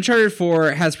anyways, Uncharted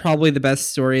 4 has probably the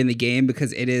best story in the game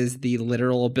because it is the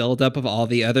literal buildup of all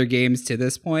the other games to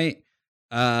this point.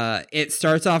 It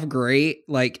starts off great,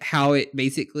 like how it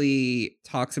basically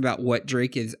talks about what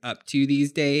Drake is up to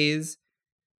these days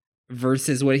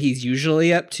versus what he's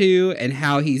usually up to and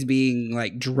how he's being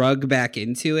like drugged back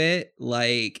into it.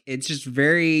 Like, it's just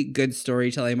very good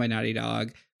storytelling by Naughty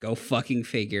Dog. Go fucking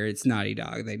figure. It's Naughty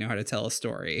Dog. They know how to tell a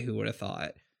story. Who would have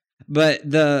thought? But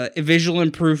the visual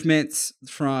improvements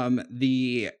from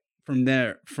their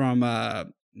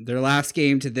last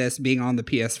game to this being on the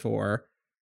PS4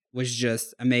 was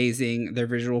just amazing. Their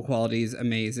visual quality is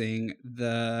amazing.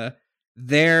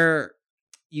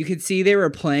 You could see they were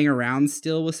playing around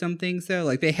still with some things though.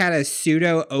 Like they had a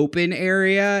pseudo open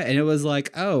area and it was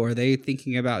like, oh, are they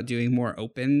thinking about doing more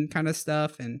open kind of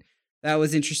stuff? And that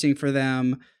was interesting for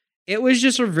them. It was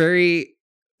just a very...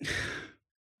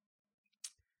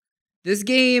 This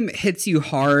game hits you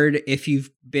hard if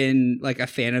you've been like a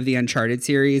fan of the Uncharted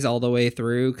series all the way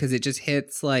through, because it just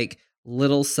hits like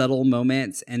little subtle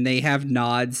moments and they have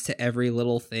nods to every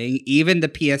little thing. Even the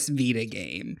PS Vita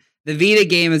game. The Vita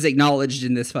game is acknowledged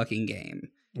in this fucking game.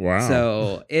 Wow.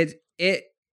 So it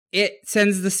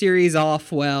sends the series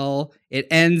off well. It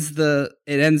ends the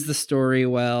story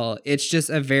well. It's just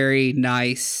a very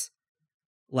nice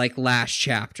like last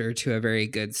chapter to a very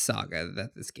good saga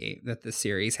that this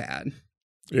series had.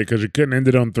 Yeah, because you couldn't end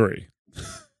it on 3.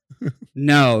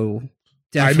 No.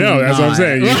 I know, that's what I'm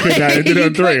saying. You could not end it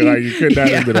on 3. Like you could not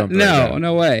end it on 3.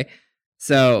 No way.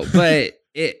 So, but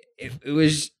it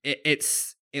was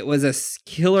a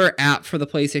killer app for the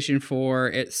PlayStation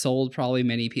 4. It sold probably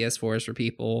many PS4s for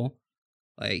people.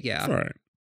 Like, yeah. All right.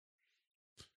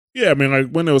 Yeah, I mean, like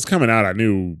when it was coming out, I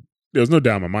knew there was no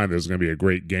doubt in my mind there was going to be a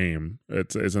great game.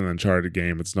 It's an Uncharted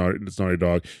game. It's Naughty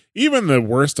Dog. Even the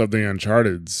worst of the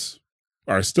Uncharteds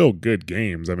are still good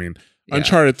games. I mean, yeah.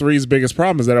 Uncharted 3's biggest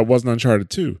problem is that it wasn't Uncharted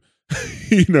 2.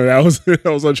 That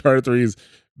was Uncharted 3's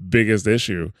biggest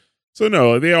issue. So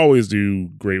no, they always do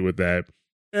great with that.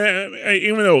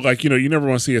 Even though, like, you never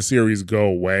want to see a series go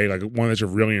away, like one that you're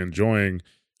really enjoying.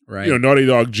 Right. Naughty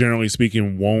Dog, generally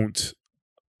speaking, won't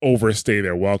overstay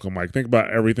their welcome. Like, think about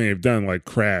everything they've done, like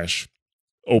Crash,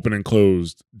 open and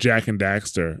closed, Jack and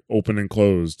Daxter, open and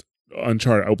closed,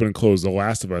 Uncharted, open and closed, The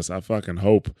Last of Us, I fucking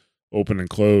hope, open and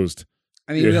closed.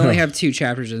 I mean, we only have 2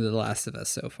 chapters into The Last of Us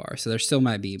so far, so there still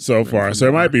might be so far. So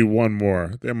there might be one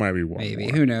more. There might be one maybe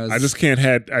more. Who knows? I just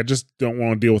don't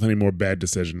want to deal with any more bad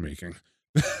decision making.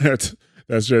 That's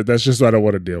just what I don't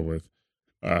want to deal with.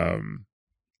 But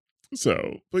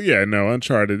yeah, no,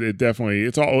 Uncharted,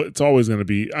 it's always going to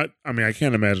be, I mean, I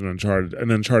can't imagine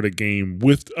an Uncharted game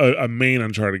with a main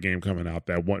Uncharted game coming out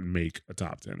that wouldn't make a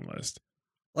top 10 list.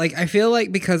 Like, I feel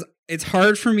like because it's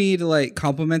hard for me to like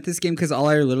compliment this game because all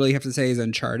I literally have to say is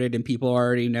Uncharted and people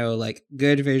already know like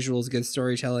good visuals, good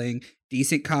storytelling,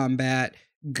 decent combat,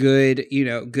 good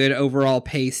overall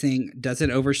pacing,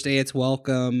 doesn't overstay its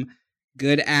welcome.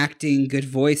 Good acting, good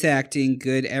voice acting,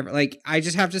 I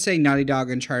just have to say Naughty Dog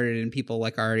Uncharted and people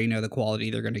like already know the quality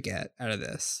they're going to get out of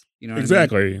this. You know what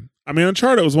exactly. I mean,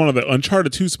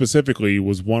 Uncharted 2 specifically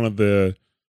was one of the,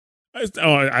 I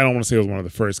don't want to say it was one of the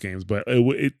first games, but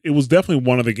it was definitely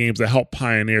one of the games that helped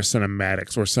pioneer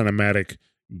cinematics or cinematic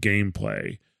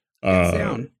gameplay.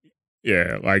 Yeah,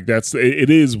 like it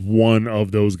is one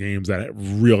of those games that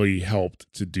really helped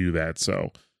to do that.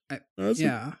 So,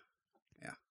 yeah.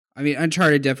 I mean,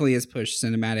 Uncharted definitely has pushed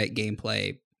cinematic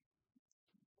gameplay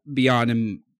beyond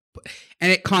him.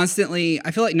 And I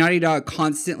feel like Naughty Dog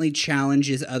constantly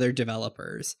challenges other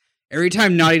developers. Every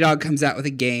time Naughty Dog comes out with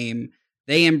a game,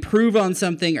 they improve on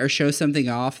something or show something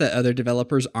off that other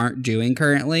developers aren't doing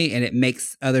currently, and it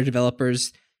makes other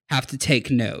developers have to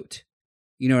take note.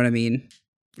 You know what I mean?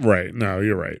 Right. No,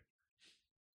 you're right.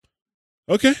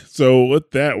 Okay, so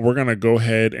with that, we're going to go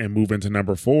ahead and move into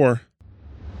number 4.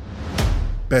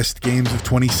 Best games of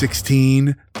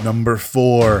 2016, number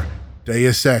 4,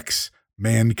 Deus Ex,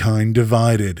 Mankind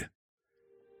Divided.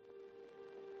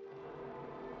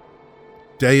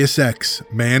 Deus Ex,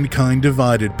 Mankind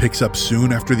Divided picks up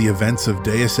soon after the events of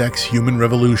Deus Ex Human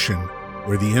Revolution,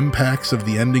 where the impacts of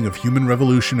the ending of Human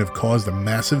Revolution have caused a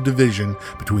massive division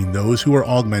between those who are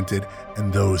augmented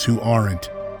and those who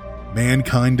aren't.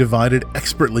 Mankind Divided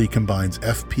expertly combines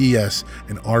FPS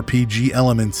and RPG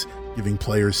elements, giving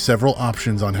players several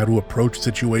options on how to approach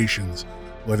situations,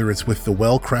 whether it's with the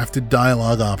well-crafted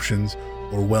dialogue options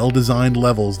or well-designed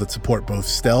levels that support both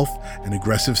stealth and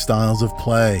aggressive styles of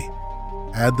play.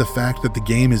 Add the fact that the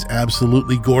game is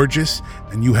absolutely gorgeous,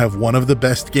 and you have one of the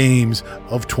best games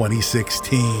of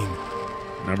 2016.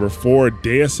 Number 4,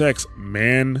 Deus Ex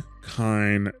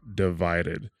Mankind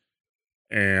Divided.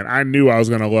 And I knew I was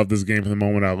going to love this game from the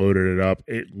moment I loaded it up.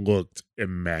 It looked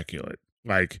immaculate.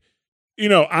 Like, you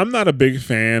know, I'm not a big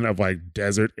fan of like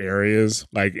desert areas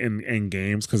like in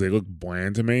games because they look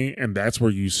bland to me. And that's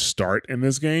where you start in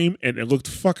this game. And it looked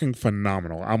fucking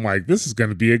phenomenal. I'm like, this is going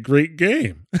to be a great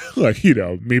game. Like, you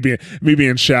know, me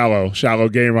being shallow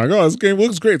game. Like, oh, this game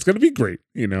looks great. It's going to be great,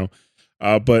 you know.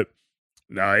 But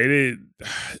no,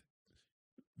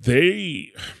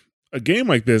 a game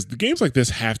like this, the games like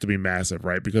this have to be massive,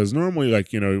 right? Because normally,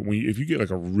 like, you know, if you get like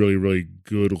a really, really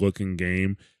good looking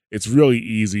game, it's really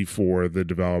easy for the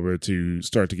developer to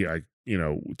start to get like, you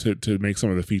know, to make some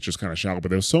of the features kind of shallow.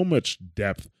 But there's so much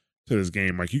depth to this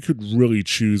game. Like, you could really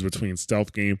choose between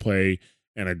stealth gameplay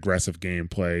and aggressive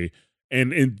gameplay.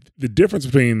 And the difference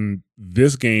between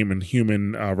this game and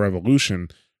Human Revolution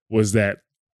was that,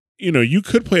 you know, you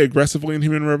could play aggressively in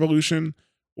Human Revolution,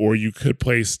 or you could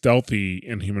play stealthy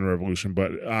in Human Revolution.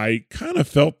 But I kind of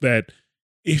felt that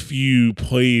if you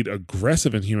played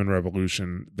aggressive in Human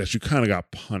Revolution, that you kind of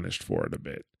got punished for it a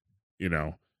bit, you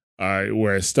know,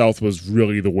 whereas stealth was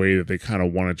really the way that they kind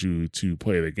of wanted you to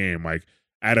play the game. Like,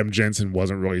 Adam Jensen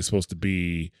wasn't really supposed to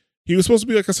be, he was supposed to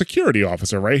be like a security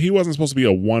officer, right? He wasn't supposed to be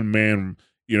a one-man,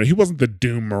 you know, he wasn't the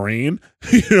Doom Marine.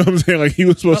 You know what I'm saying? Like, he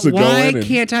was supposed to go in. Why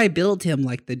can't I build him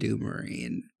like the Doom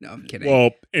Marine? No, I'm kidding.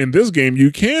 Well, in this game,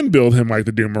 you can build him like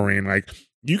the Doom Marine. Like,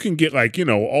 you can get like, you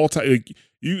know, all time. Like,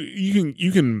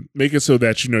 you can make it so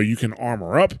that, you know, you can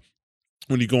armor up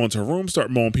when you go into a room, start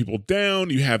mowing people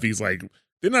down. You have these like,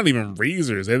 they're not even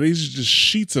razors. They're these just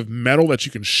sheets of metal that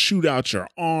you can shoot out your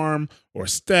arm or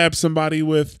stab somebody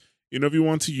with. You know, if you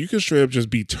want to, you can straight up just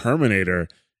be Terminator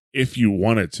if you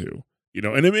wanted to. You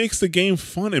know, and it makes the game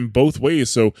fun in both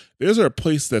ways. So there's a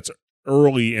place that's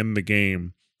early in the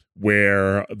game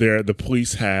where the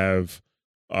police have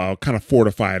kind of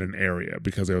fortified an area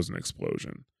because there was an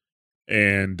explosion.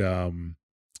 And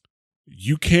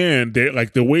you can,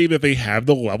 like, the way that they have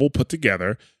the level put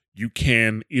together, you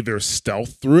can either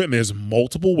stealth through it, and there's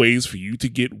multiple ways for you to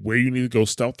get where you need to go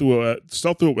stealth through it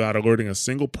without alerting a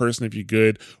single person if you're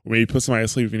good, or maybe put somebody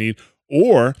asleep if you need,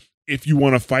 or if you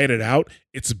want to fight it out,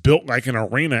 it's built like an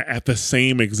arena at the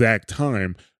same exact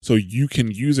time, so you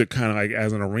can use it kind of like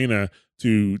as an arena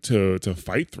to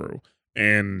fight through.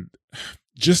 And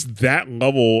just that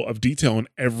level of detail in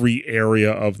every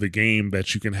area of the game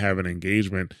that you can have an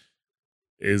engagement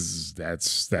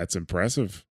that's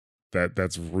impressive.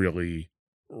 That's really,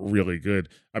 really good.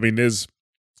 I mean, there's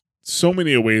so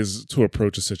many ways to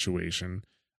approach a situation,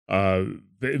 and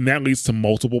that leads to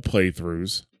multiple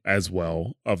playthroughs as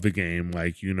well of the game.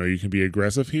 Like, you know, you can be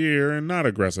aggressive here and not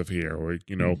aggressive here, or,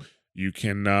 you know, you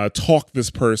can talk this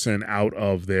person out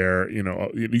of their, you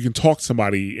know, you can talk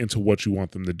somebody into what you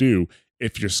want them to do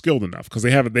if you're skilled enough, because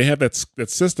they have that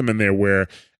system in there where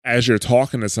as you're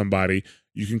talking to somebody,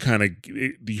 you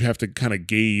have to kind of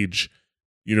gauge,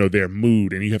 you know, their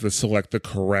mood, and you have to select the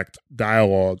correct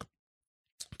dialogue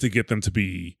to get them to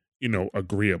be, you know,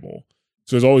 agreeable.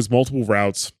 So there's always multiple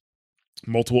routes,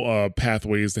 multiple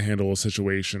pathways to handle a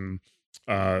situation.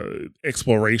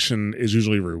 Exploration is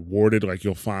usually rewarded. Like,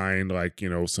 you'll find, like, you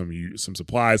know, some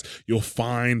supplies. You'll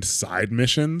find side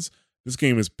missions. This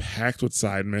game is packed with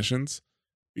side missions,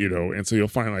 you know, and so you'll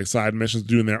find like side missions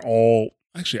doing they're all,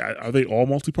 actually, are they all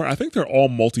multi-part? I think they're all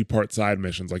multi-part side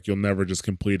missions. Like, you'll never just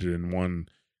complete it in one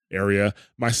area.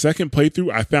 My second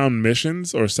playthrough, I found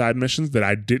missions or side missions that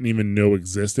I didn't even know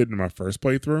existed in my first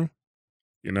playthrough.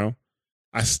 You know,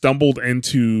 I stumbled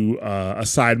into a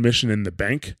side mission in the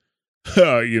bank.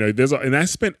 You know, and I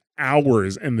spent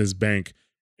hours in this bank,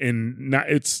 and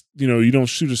it's, you know, you don't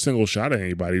shoot a single shot at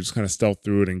anybody. You just kind of stealth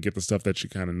through it and get the stuff that you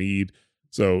kind of need.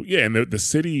 So yeah, and the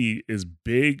city is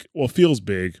big. Well, it feels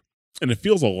big, and it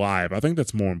feels alive. I think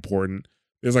that's more important.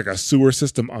 There's like a sewer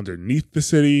system underneath the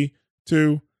city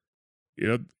too. You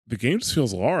know, the game just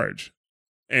feels large.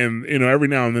 And, you know, every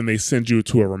now and then they send you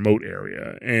to a remote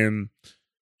area, and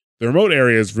the remote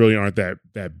areas really aren't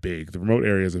that big. The remote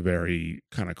areas are very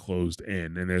kind of closed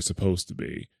in, and they're supposed to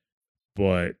be.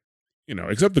 But, you know,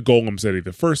 except the Golem City,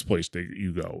 the first place that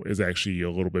you go is actually a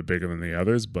little bit bigger than the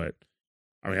others. But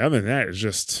I mean, other than that, it's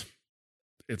just,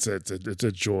 it's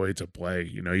a joy to play.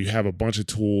 You know, you have a bunch of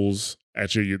tools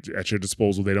at your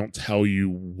disposal. They don't tell you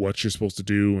what you're supposed to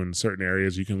do in certain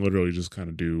areas. You can literally just kind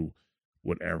of do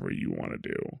whatever you want to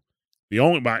do.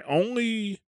 My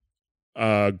only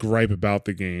gripe about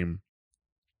the game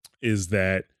is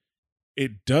that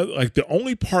it does, like, the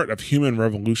only part of Human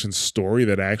Revolution's story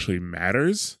that actually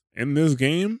matters in this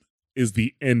game is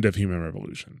the end of Human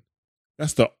Revolution.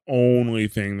 That's the only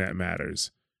thing that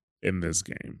matters in this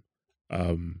game.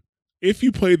 If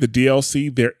you play the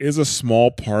DLC, there is a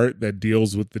small part that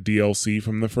deals with the DLC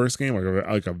from the first game,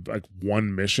 like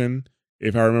one mission,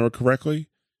 if I remember correctly.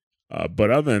 But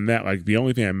other than that, like the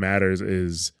only thing that matters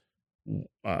is,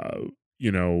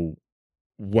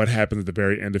 what happens at the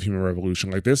very end of Human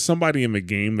Revolution. Like there's somebody in the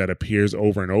game that appears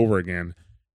over and over again,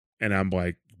 and I'm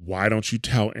like, why don't you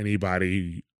tell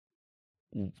anybody,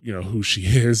 who she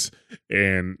is?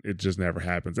 And it just never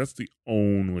happens. That's the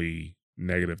only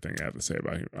negative thing I have to say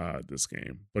about this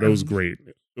game. But it was great.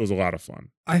 It was a lot of fun.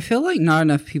 I feel like not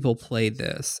enough people played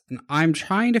this, and I'm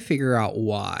trying to figure out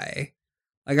why.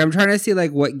 Like I'm trying to see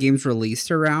like what games released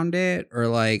around it, or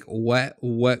like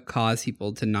what caused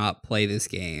people to not play this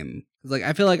game. Like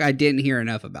I feel like I didn't hear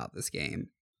enough about this game.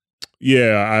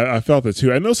 Yeah, I felt it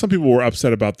too. I know some people were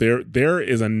upset about there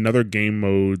is another game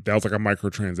mode that was like a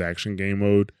microtransaction game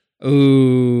mode.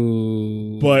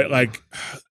 Ooh. But like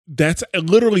that's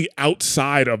literally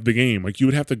outside of the game. Like you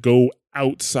would have to go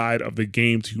outside of the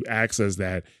game to access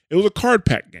that. It was a card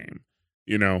pack game,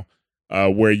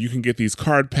 where you can get these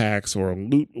card packs or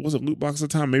loot box at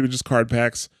the time? Maybe just card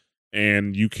packs,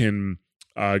 and you can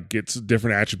get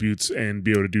different attributes and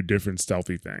be able to do different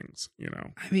stealthy things,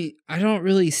 I mean, I don't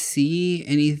really see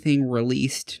anything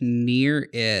released near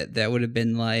it that would have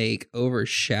been like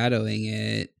overshadowing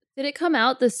it. Did it come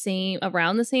out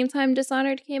around the same time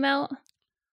Dishonored came out?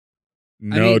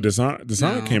 No,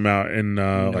 Dishonored came out in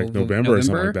like November or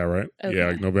something like that, right? Okay. Yeah,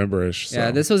 like November-ish. So.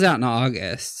 Yeah, this was out in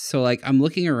August. So like I'm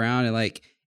looking around and like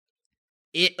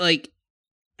it like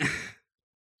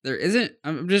there isn't.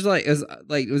 I'm just like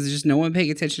was just no one paying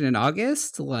attention in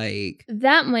August? Like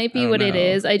that might be what it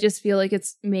is. I just feel like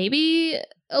it's maybe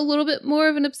a little bit more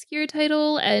of an obscure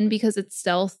title, and because it's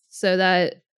stealth, so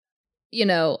that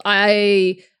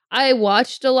I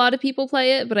watched a lot of people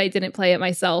play it, but I didn't play it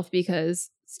myself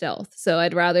because stealth. So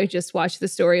I'd rather just watch the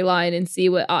storyline and see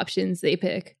what options they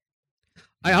pick.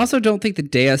 I also don't think the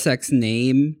Deus Ex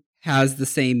name has the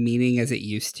same meaning as it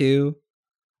used to.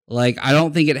 Like, I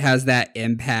don't think it has that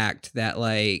impact that,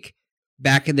 like,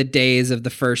 back in the days of the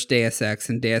first Deus Ex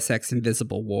and Deus Ex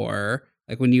Invisible War,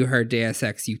 like, when you heard Deus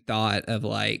Ex, you thought of,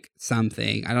 like,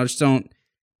 something. I just don't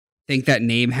think that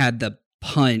name had the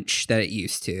punch that it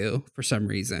used to for some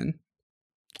reason.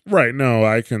 Right. No,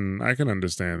 I can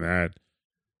understand that.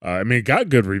 I mean, it got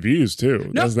good reviews, too.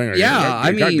 No, that's the thing. Yeah,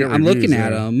 I mean, I'm looking at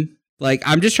them. Like,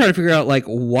 I'm just trying to figure out, like,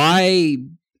 why.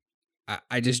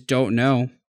 I just don't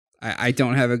know. I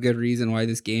don't have a good reason why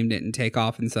this game didn't take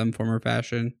off in some form or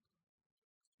fashion.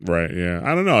 Right, yeah.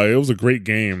 I don't know. It was a great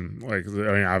game. Like, I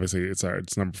mean, obviously,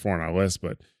 it's number 4 on our list,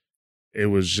 but it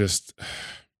was just.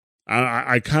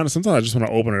 I kind of sometimes I just want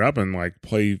to open it up and, like,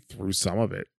 play through some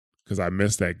of it because I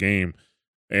missed that game.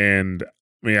 And,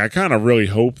 I mean, I kind of really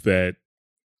hope that.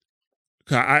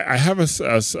 I have a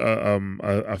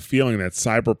feeling that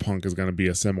Cyberpunk is going to be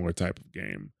a similar type of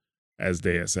game as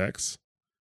Deus Ex.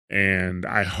 And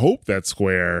I hope that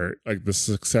Square, like the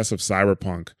success of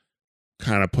Cyberpunk,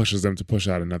 kind of pushes them to push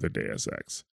out another Deus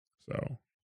Ex. So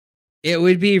it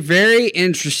would be very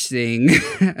interesting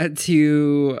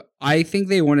I think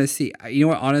they want to see, you know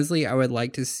what, honestly, I would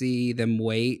like to see them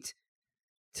wait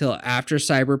till after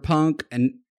Cyberpunk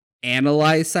and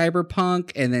analyze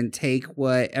Cyberpunk and then take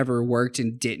whatever worked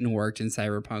and didn't work in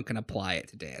Cyberpunk and apply it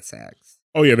to Deus Ex.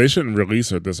 Oh yeah, they shouldn't release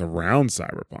this around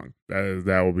Cyberpunk.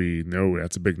 That will be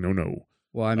that's a big no.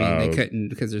 Well, I mean, they couldn't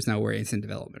because there's nowhere it's in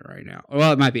development right now.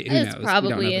 Well, it might be. Who knows? It's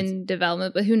probably in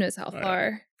development, but who knows how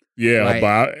far. Yeah, right.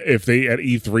 But if they at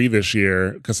E3 this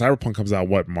year, because Cyberpunk comes out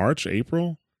March,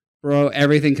 April? Bro,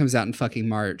 everything comes out in fucking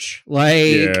March.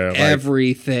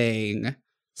 Everything.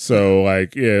 So,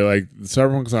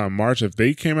 Cyberpunk comes out in March. If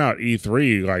they came out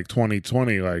E3,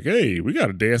 2020, hey, we got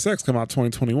a Deus Ex come out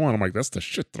 2021. I'm like, that's the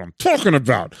shit that I'm talking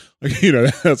about.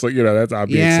 That's I'd be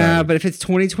excited. Yeah, but if it's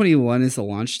 2021 is the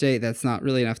launch date, that's not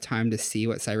really enough time to see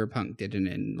what Cyberpunk did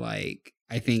and I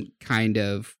think kind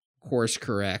of course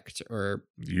correct or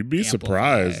you'd be amplify.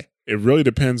 Surprised. It really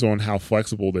depends on how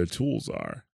flexible their tools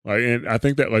are. And I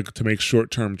think that to make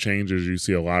short-term changes, you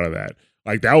see a lot of that.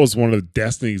 That was one of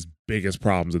Destiny's biggest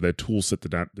problems, that their tool set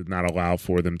did not allow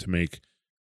for them to make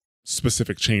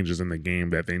specific changes in the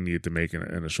game that they needed to make in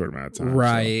a short amount of time.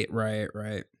 Right.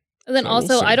 And then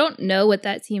I don't know what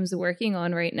that team's working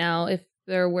on right now, if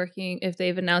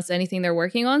they've announced anything they're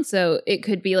working on. So it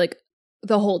could be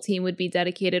the whole team would be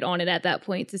dedicated on it at that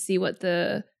point to see what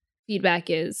the feedback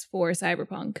is for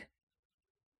Cyberpunk.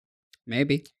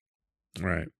 Maybe.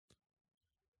 Right.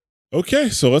 Okay,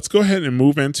 so let's go ahead and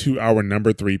move into our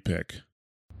number 3 pick.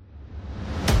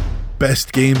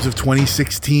 Best games of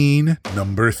 2016,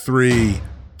 number 3,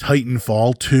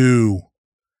 Titanfall 2.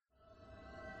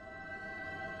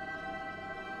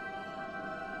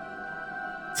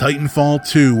 Titanfall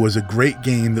 2 was a great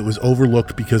game that was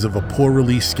overlooked because of a poor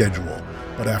release schedule,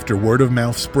 but after word of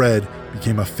mouth spread,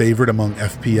 became a favorite among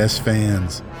FPS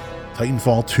fans.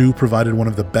 Titanfall 2 provided one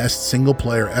of the best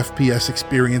single-player FPS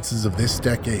experiences of this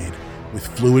decade, with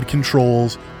fluid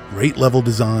controls, great level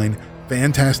design,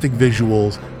 fantastic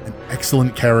visuals, and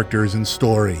excellent characters and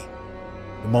story.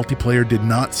 The multiplayer did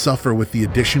not suffer with the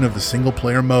addition of the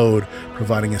single-player mode,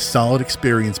 providing a solid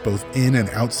experience both in and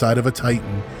outside of a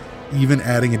Titan, even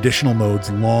adding additional modes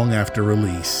long after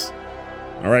release.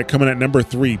 All right, coming at number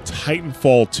 3,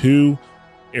 Titanfall 2.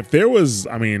 If there was,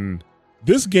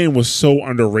 this game was so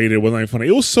underrated. It wasn't even funny.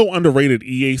 It was so underrated,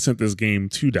 EA sent this game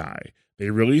to die.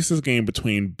 They released this game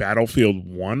between Battlefield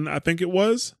 1, I think it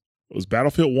was. It was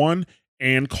Battlefield 1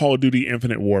 and Call of Duty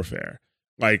Infinite Warfare.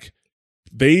 Like,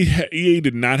 EA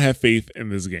did not have faith in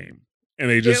this game. And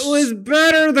it was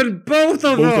better than both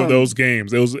of those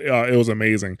games. It was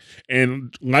amazing.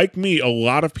 And like me, a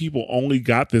lot of people only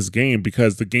got this game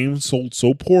because the game sold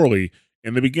so poorly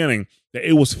in the beginning that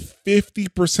it was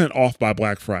 50% off by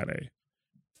Black Friday.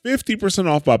 50%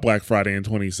 off by Black Friday in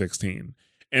 2016.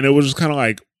 And it was just kind of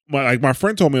like my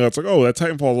friend told me, it's like, oh, that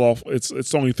Titanfall's off.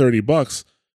 It's only $30.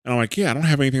 And I'm like, yeah, I don't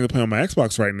have anything to play on my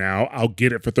Xbox right now. I'll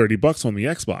get it for $30 on the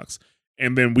Xbox.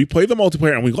 And then we played the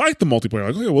multiplayer and we liked the multiplayer.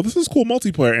 Like, okay, well, this is cool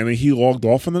multiplayer. And then he logged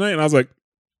off for the night and I was like,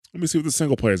 let me see what the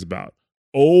single player is about.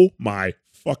 Oh my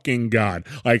fucking God.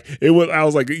 Like I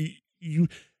was like, I'm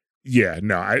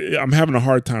having a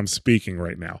hard time speaking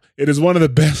right now. It is one of the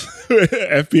best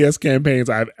FPS campaigns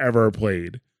I've ever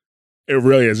played. It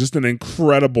really is just an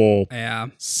incredible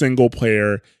single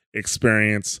player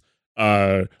experience.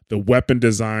 The weapon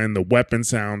design, the weapon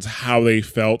sounds, how they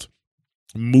felt,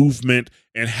 movement,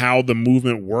 and how the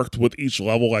movement worked with each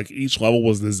level. Like each level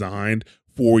was designed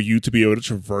for you to be able to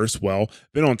traverse well.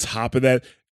 Then on top of that,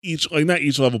 not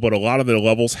each level, but a lot of the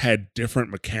levels had different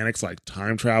mechanics like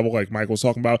time travel, like Mike was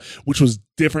talking about, which was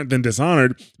different than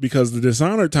Dishonored, because the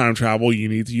Dishonored time travel you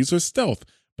need to use for stealth.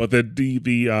 But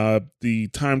the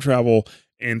time travel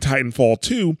in Titanfall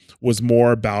 2 was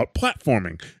more about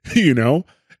platforming,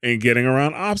 and getting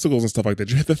around obstacles and stuff like that.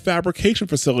 You had the fabrication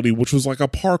facility, which was like a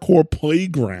parkour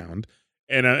playground,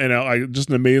 and just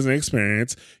an amazing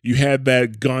experience. You had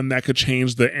that gun that could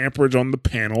change the amperage on the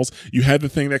panels. You had the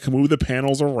thing that could move the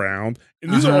panels around.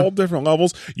 And these are all different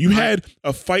levels. You had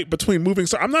a fight between moving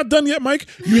stars. I'm not done yet, Mike.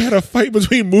 You had a fight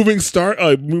between moving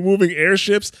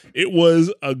airships. It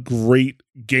was a great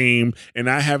game, and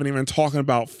I haven't even talking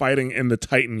about fighting in the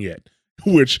Titan yet.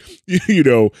 Which,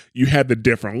 you had the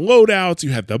different loadouts,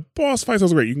 you had the boss fights. That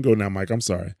was great. You can go now, Mike. I'm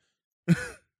sorry.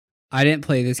 I didn't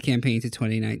play this campaign to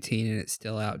 2019, and it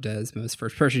still outdoes most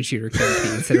first-person shooter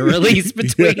campaigns that are released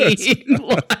between. I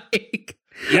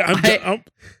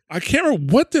can't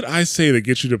remember. What did I say to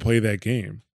get you to play that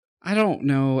game? I don't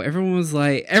know. Everyone was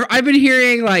like, I've been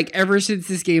hearing ever since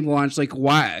this game launched,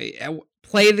 why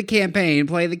play the campaign,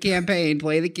 play the campaign,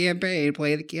 play the campaign,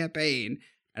 play the campaign,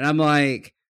 and I'm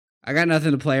like, I got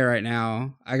nothing to play right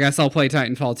now. I guess I'll play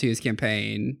Titanfall 2's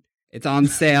campaign. It's on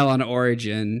sale on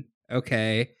Origin.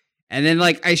 Okay. And then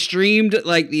I streamed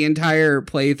the entire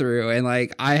playthrough, and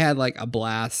I had a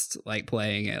blast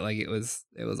playing it. It was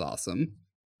awesome.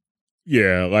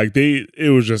 Yeah,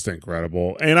 it was just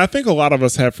incredible. And I think a lot of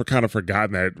us have kind of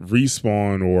forgotten that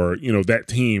Respawn, or that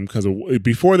team, because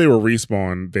before they were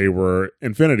Respawn, they were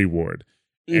Infinity Ward.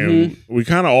 And we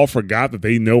kind of all forgot that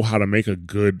they know how to make a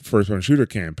good first-person shooter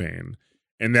campaign.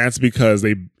 And that's because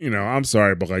they, I'm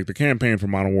sorry, but the campaign for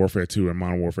Modern Warfare 2 and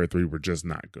Modern Warfare 3 were just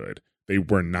not good. They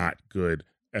were not good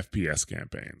FPS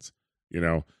campaigns.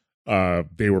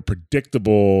 They were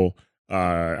predictable.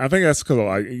 I think that's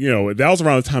because, that was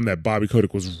around the time that Bobby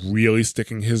Kotick was really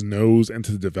sticking his nose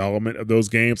into the development of those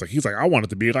games. He's like, I want it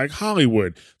to be like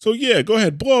Hollywood. So yeah, go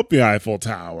ahead, blow up the Eiffel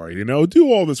Tower,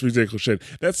 do all this ridiculous shit.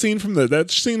 That scene from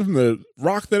the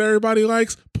Rock that everybody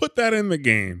likes, put that in the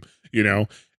game,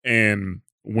 And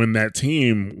when that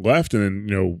team left and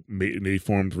they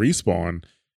formed Respawn,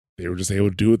 they were just able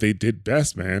to do what they did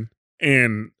best, man.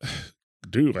 And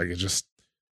dude,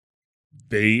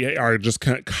 they are just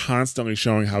constantly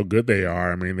showing how good they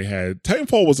are. They had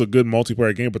Titanfall was a good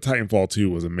multiplayer game, but Titanfall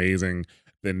 2 was amazing.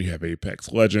 Then you have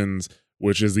Apex Legends,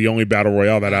 which is the only battle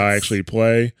royale that I actually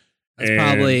play. That's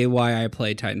probably why I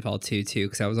played Titanfall 2 too,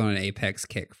 because I was on an Apex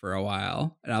kick for a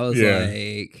while, and I was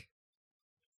And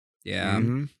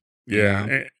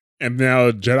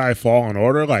now Jedi Fallen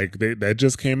Order, that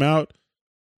just came out.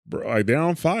 Bro, they're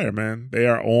on fire, man. They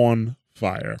are on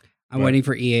fire. I'm waiting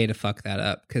for EA to fuck that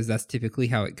up, because that's typically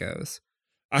how it goes.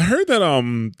 I heard that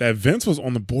that Vince was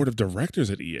on the board of directors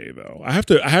at EA, though. I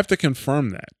have to confirm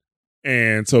that.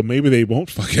 And so maybe they won't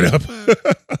fuck it up.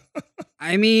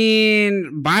 I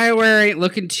mean, BioWare ain't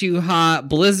looking too hot.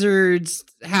 Blizzard's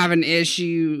having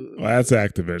issue. Well, that's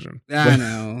Activision. I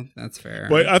know. That's fair.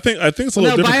 But I think it's a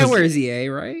little different. BioWare's EA,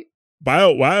 right?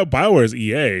 BioWare's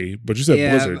EA, but you said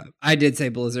Blizzard. I did say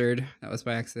Blizzard. That was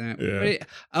by accident. Yeah.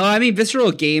 I mean,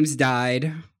 Visceral Games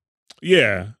died.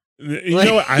 Yeah. You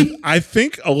know what? I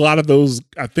think a lot of those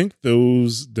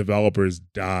developers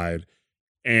died,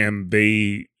 and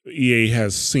EA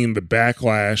has seen the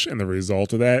backlash and the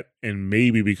result of that, and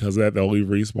maybe because of that they'll leave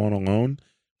Respawn alone.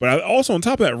 But also on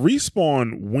top of that,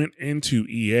 Respawn went into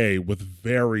EA with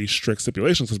very strict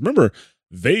stipulations, because remember,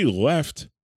 they left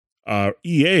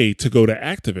EA to go to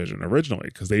Activision originally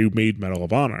because they made Medal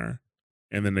of Honor,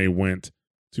 and then they went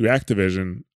to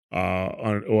Activision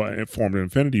and formed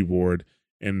Infinity Ward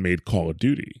and made Call of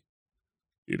Duty.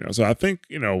 So I think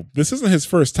this isn't his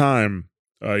first time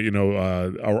around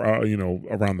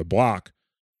the block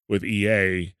with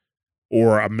EA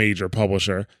or a major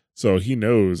publisher. So he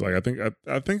knows, I think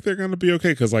they're going to be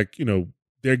okay, because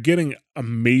they're getting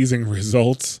amazing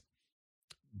results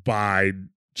by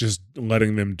just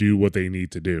letting them do what they need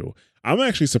to do. I'm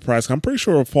actually surprised. I'm pretty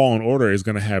sure Fallen Order is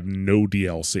going to have no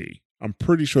DLC. I'm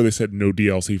pretty sure they said no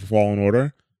DLC for Fallen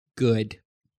Order. Good.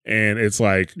 And it's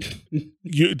like,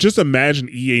 you just imagine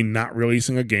EA not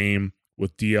releasing a game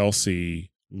with DLC,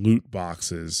 loot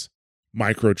boxes,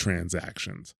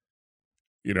 microtransactions.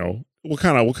 What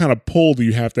kind of pull do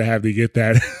you have to get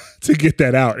that to get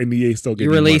that out? And EA still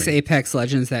getting you release money. Apex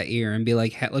Legends that year and be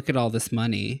like, hey, look at all this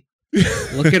money.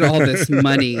 Look at all this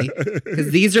money,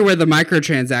 because these are where the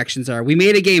microtransactions are. We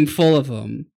made a game full of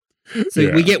them,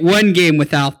 so we get one game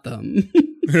without them.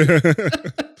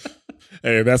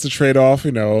 Hey, if that's a trade-off,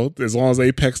 as long as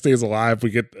Apex stays alive,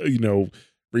 we get,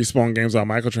 Respawn games on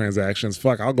microtransactions.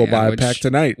 Fuck, I'll go buy a pack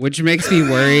tonight. Which makes me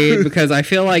worried, because I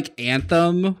feel like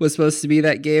Anthem was supposed to be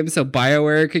that game, so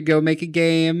BioWare could go make a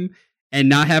game and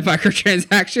not have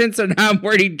microtransactions. So now I'm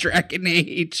worried Dragon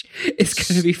Age is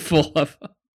going to be full of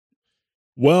them.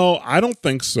 Well, I don't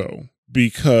think so,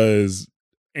 because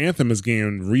Anthem is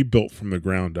getting rebuilt from the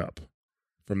ground up.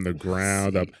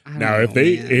 Now, if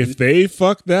they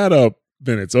fuck that up,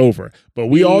 then it's over. But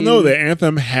we all know that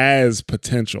Anthem has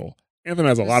potential. Anthem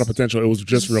has a lot of potential. It was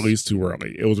just released too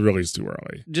early.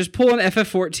 Just pull an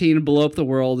FF14, blow up the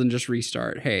world, and just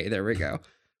restart. Hey, there we go.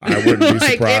 I wouldn't be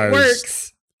surprised. It works.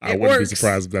 I wouldn't be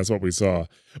surprised if that's what we saw.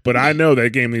 But I know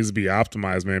that game needs to be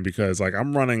optimized, man, because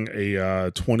I'm running a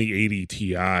 2080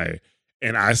 Ti,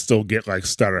 and I still get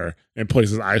stutter in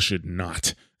places I should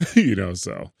not.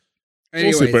 So.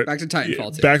 Anyways, back to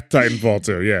Titanfall 2. Back to Titanfall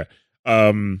 2, yeah.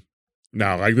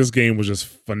 No, this game was just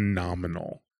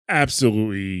phenomenal.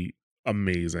 Absolutely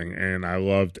amazing. And I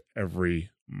loved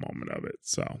every moment of it.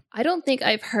 So I don't think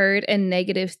I've heard a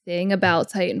negative thing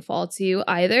about Titanfall 2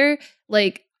 either.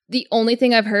 The only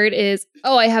thing I've heard is,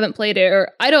 oh, I haven't played it,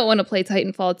 or I don't want to play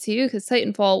Titanfall 2 because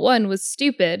Titanfall 1 was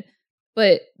stupid.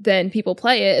 But then people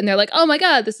play it and they're like, oh my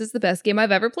God, this is the best game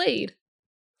I've ever played.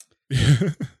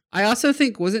 I also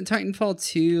think, wasn't Titanfall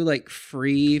 2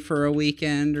 free for a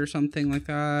weekend or something like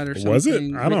that? Or something? Was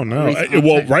it? I don't know.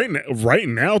 Right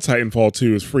now, Titanfall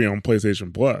 2 is free on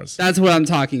PlayStation Plus. That's what I'm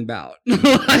talking about. Yeah,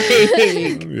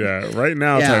 right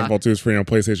now, Titanfall 2 is free on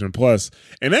PlayStation Plus.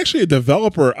 And actually, a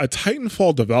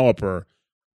Titanfall developer,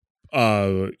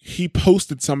 he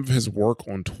posted some of his work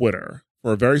on Twitter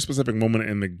for a very specific moment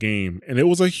in the game. And it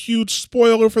was a huge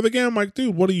spoiler for the game. I'm like,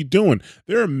 dude, what are you doing?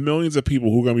 There are millions of people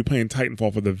who are going to be playing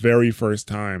Titanfall for the very first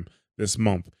time this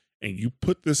month. And you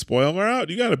put this spoiler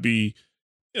out, you got to be,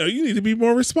 you need to be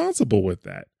more responsible with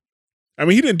that. I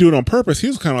mean, he didn't do it on purpose. He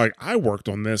was kind of like, I worked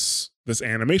on this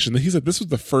animation. He said, this was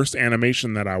the first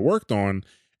animation that I worked on.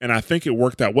 And I think it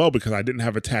worked out well because I didn't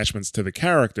have attachments to the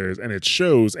characters, and it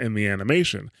shows in the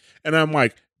animation. And I'm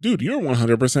like, dude, you're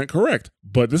 100% correct,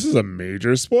 but this is a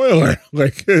major spoiler.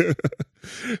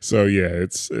 So yeah,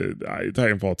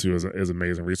 Titanfall 2 is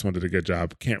amazing. Respawn did a good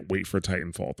job. Can't wait for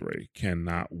Titanfall 3.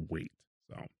 Cannot wait.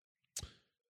 So,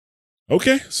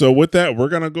 okay, so with that, we're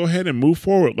gonna go ahead and move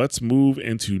forward. Let's move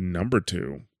into number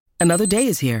 2. Another day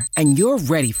is here, and you're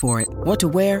ready for it. What to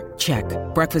wear? Check.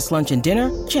 Breakfast, lunch, and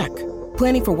dinner? Check.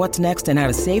 Planning for what's next and how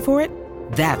to save for it?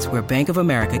 That's where Bank of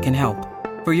America can help.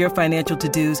 For your financial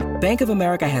to-dos, Bank of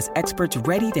America has experts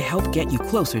ready to help get you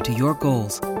closer to your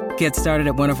goals. Get started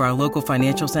at one of our local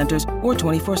financial centers or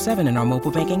 24/7 in our mobile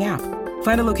banking app.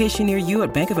 Find a location near you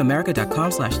at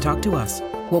bankofamerica.com/talktous.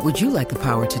 What would you like the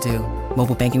power to do?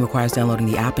 Mobile banking requires downloading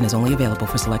the app and is only available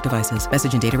for select devices.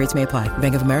 Message and data rates may apply.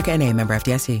 Bank of America NA, member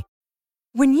FDIC.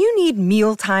 When you need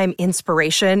mealtime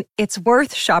inspiration, it's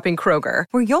worth shopping Kroger,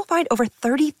 where you'll find over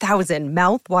 30,000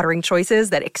 mouth-watering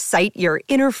choices that excite your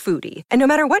inner foodie. And no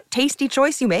matter what tasty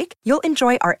choice you make, you'll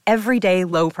enjoy our everyday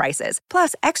low prices,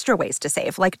 plus extra ways to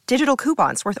save, like digital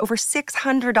coupons worth over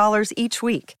 $600 each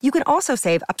week. You can also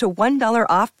save up to $1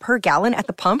 off per gallon at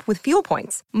the pump with fuel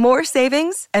points. More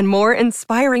savings and more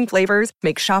inspiring flavors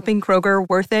make shopping Kroger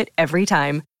worth it every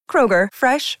time. Kroger,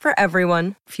 fresh for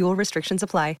everyone. Fuel restrictions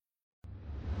apply.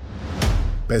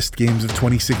 Best games of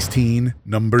 2016,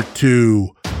 number 2,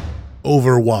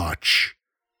 Overwatch.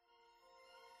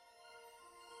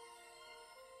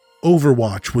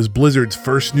 Overwatch was Blizzard's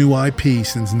first new IP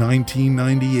since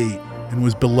 1998 and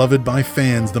was beloved by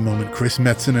fans the moment Chris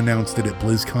Metzen announced it at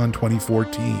BlizzCon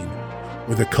 2014.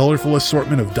 With a colorful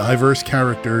assortment of diverse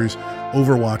characters,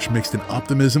 Overwatch mixed an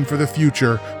optimism for the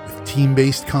future with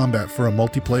team-based combat for a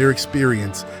multiplayer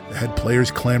experience that had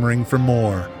players clamoring for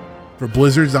more. For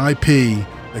Blizzard's IP,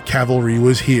 the cavalry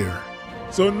was here.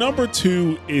 So number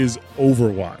 2 is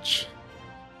Overwatch.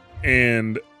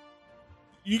 And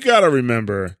you got to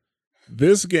remember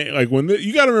this game, like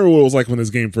you got to remember what it was like when this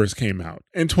game first came out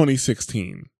in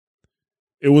 2016.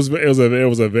 It was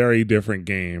a very different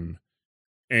game.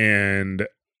 And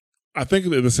I think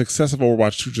that the success of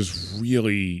Overwatch 2 just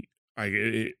really,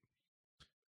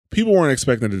 people weren't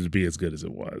expecting it to be as good as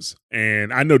it was.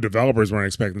 And I know developers weren't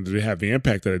expecting it to have the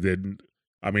impact that it did.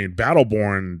 I mean,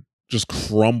 Battleborn just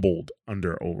crumbled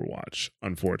under Overwatch,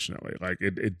 unfortunately. Like,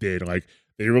 it did. Like,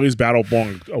 they released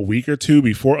Battleborn a week or two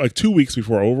before, like 2 weeks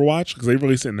before Overwatch, because they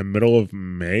released it in the middle of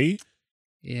May.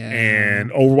 Yeah. And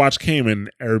Overwatch came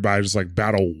and everybody just like,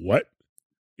 battle what?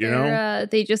 You know?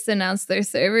 They just announced their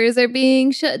servers are being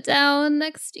shut down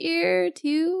next year,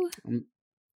 too.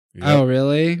 Yep. Oh,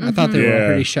 really? I thought they were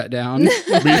already shut down. Me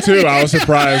too. I was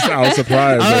surprised. I was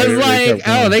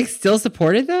like, they still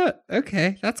supported that?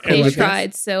 Okay, that's cool. They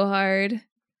tried so hard.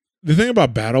 The thing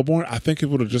about Battleborn, I think it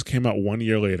would have just came out 1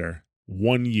 year later.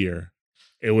 1 year.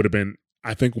 It would have been,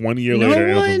 I think 1 year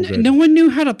later. No one knew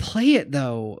how to play it,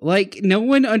 though. Like, no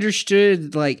one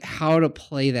understood, like, how to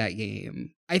play that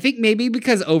game. I think maybe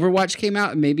because Overwatch came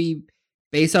out and maybe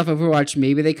based off Overwatch,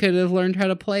 maybe they could have learned how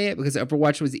to play it because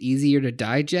Overwatch was easier to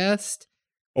digest.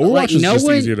 Overwatch was just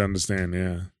easier to understand,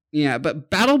 yeah. Yeah,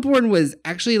 but Battleborn was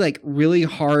actually like really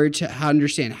hard to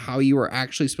understand how you were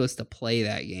actually supposed to play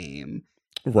that game.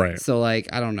 Right. So like,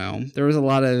 I don't know. There was a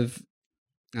lot of,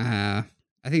 I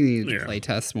think they needed to play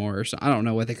test more. So I don't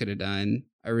know what they could have done.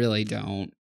 I really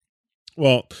don't.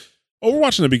 Well,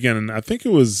 Overwatch in the beginning, I think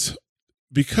it was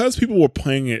because people were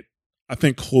playing it, I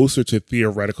think, closer to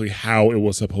theoretically how it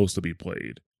was supposed to be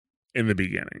played in the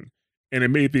beginning. And it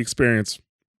made the experience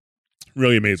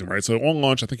really amazing, right? So on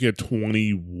launch, I think you had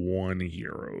 21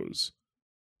 heroes.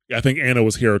 I think Ana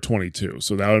was hero 22.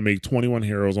 So that would make 21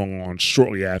 heroes on launch.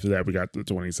 Shortly after that, we got the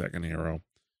 22nd hero.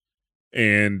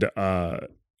 And,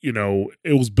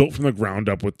 it was built from the ground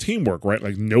up with teamwork, right?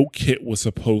 Like no kit was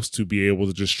supposed to be able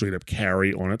to just straight up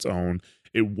carry on its own.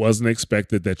 It wasn't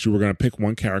expected that you were going to pick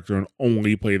one character and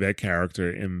only play that character,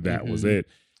 and that was it.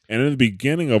 And in the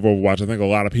beginning of Overwatch, I think a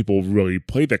lot of people really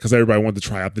played that because everybody wanted to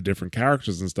try out the different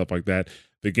characters and stuff like that.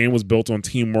 The game was built on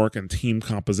teamwork and team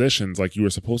compositions, like you were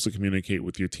supposed to communicate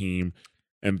with your team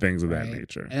and things of that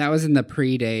nature. And that was in the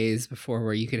pre-days before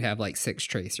where you could have like 6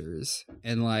 tracers.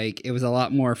 And like it was a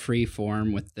lot more free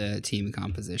form with the team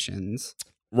compositions.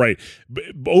 Right. But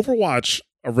Overwatch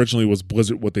originally was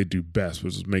Blizzard what they do best,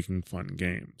 which was making fun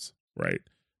games, right?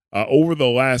 Over the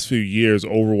last few years,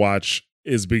 Overwatch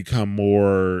has become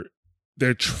more,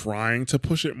 they're trying to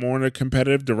push it more in a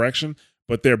competitive direction,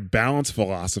 but their balance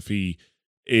philosophy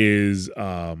is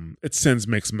it sends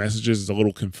mixed messages. It's a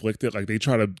little conflicted. Like they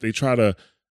try to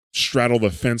straddle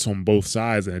the fence on both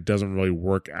sides, and it doesn't really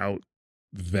work out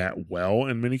that well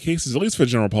in many cases, at least for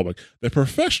the general public. The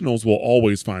professionals will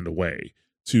always find a way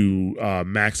to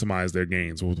maximize their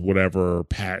gains with whatever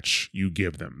patch you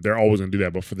give them. They're always going to do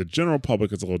that. But for the general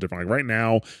public, it's a little different. Like right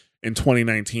now in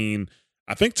 2019,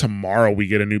 I think tomorrow we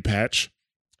get a new patch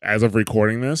as of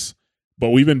recording this, but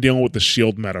we've been dealing with the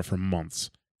shield meta for months.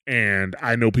 And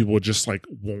I know people just like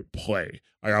won't play.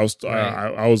 Like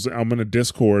I'm in a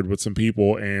Discord with some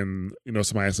people, and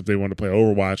somebody asked if they want to play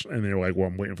Overwatch, and they're like, "Well,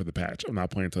 I'm waiting for the patch. I'm not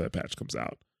playing until that patch comes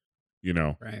out."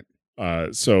 Right.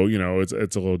 So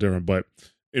it's a little different, but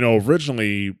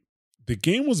originally the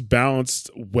game was balanced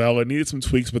well. It needed some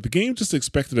tweaks, but the game just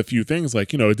expected a few things.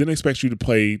 Like it didn't expect you to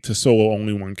play to solo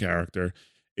only one character.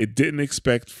 It did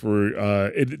expect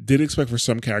for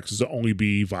some characters to only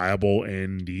be viable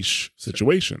in niche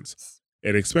situations.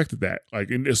 It expected that, like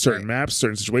in certain maps,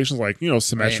 certain situations, like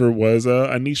Symmetra was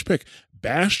a niche pick.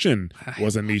 Bastion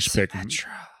was a niche pick.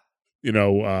 You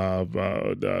know,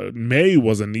 May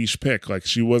was a niche pick. Like,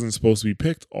 she wasn't supposed to be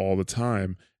picked all the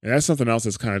time. And that's something else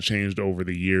that's kind of changed over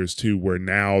the years, too, where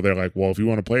now they're like, well, if you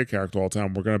want to play a character all the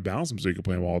time, we're going to balance them so you can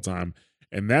play them all the time.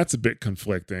 And that's a bit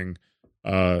conflicting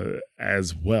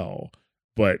as well.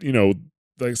 But, you know,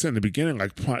 like I said in the beginning,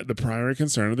 like the primary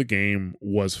concern of the game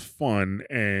was fun,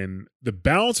 and the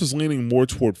balance was leaning more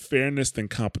toward fairness than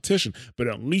competition, but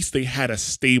at least they had a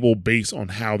stable base on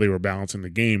how they were balancing the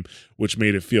game, which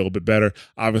made it feel a bit better.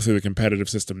 Obviously, the competitive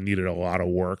system needed a lot of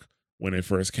work when it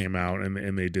first came out,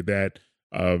 and they did that.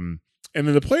 And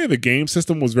then the play of the game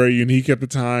system was very unique at the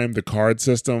time. The card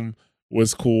system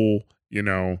was cool, you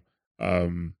know.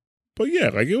 But yeah,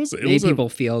 like it made people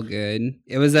feel good.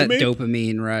 It was that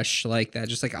dopamine rush, like that,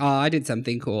 just like, oh, I did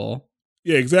something cool.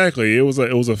 Yeah, exactly. It was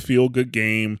a feel good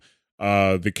game.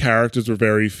 The characters were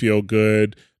very feel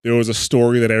good. There was a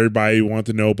story that everybody wanted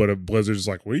to know, but Blizzard's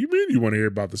like, what do you mean you want to hear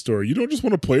about the story? You don't just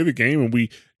want to play the game and we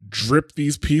drip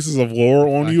these pieces of lore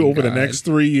on you over the next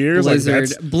 3 years?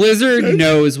 Blizzard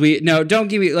knows don't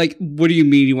give me, like, what do you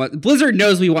mean you want? Blizzard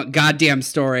knows we want goddamn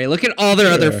story. Look at all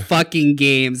their other fucking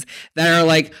games that are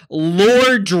like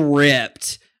lore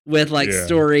dripped with like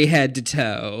story head to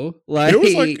toe. Like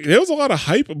there was a lot of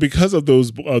hype because of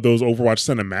those Overwatch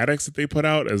cinematics that they put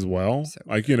out as well. So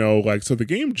like, you know, like, so the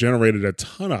game generated a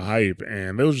ton of hype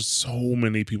and there was just so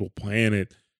many people playing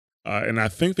it. And I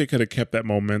think they could have kept that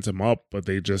momentum up, but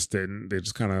they just didn't. They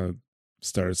just kind of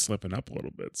started slipping up a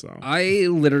little bit. So I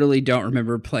literally don't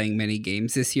remember playing many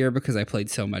games this year because I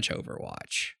played so much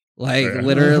Overwatch. Like,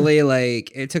 literally,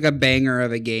 like, it took a banger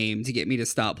of a game to get me to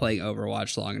stop playing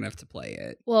Overwatch long enough to play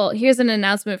it. Well, here's an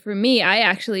announcement for me. I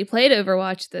actually played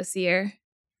Overwatch this year.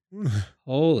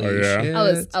 Holy shit.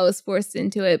 I was forced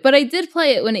into it. But I did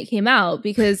play it when it came out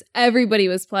because everybody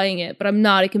was playing it. But I'm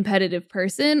not a competitive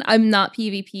person. I'm not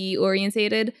PvP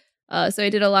orientated. So I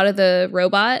did a lot of the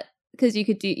robot, because you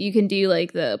can do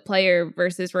like the player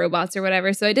versus robots or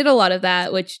whatever. So I did a lot of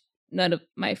that, which none of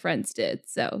my friends did,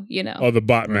 so, you know. Oh, the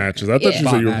bot matches. I thought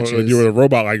you said you were a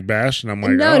robot like Bash, and I'm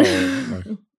like,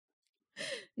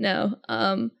 No.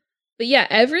 But yeah,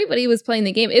 everybody was playing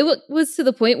the game. It was to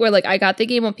the point where, like, I got the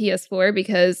game on PS4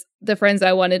 because the friends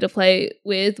I wanted to play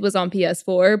with was on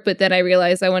PS4, but then I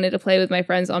realized I wanted to play with my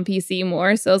friends on PC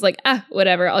more, so I was like,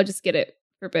 whatever, I'll just get it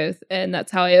for both, and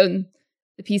that's how I own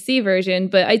the PC version.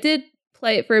 But I did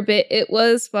play it for a bit. It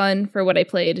was fun for what I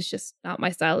played. It's just not my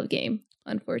style of game,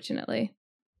 unfortunately.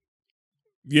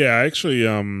 Yeah, actually,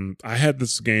 I had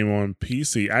this game on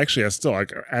PC. Actually, I still,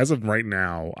 like, as of right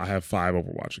now, I have 5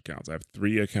 Overwatch accounts. I have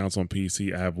 3 accounts on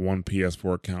PC. I have 1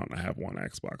 PS4 account, and I have 1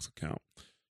 Xbox account.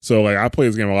 So, like, I play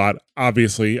this game a lot.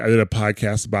 Obviously, I did a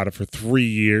podcast about it for 3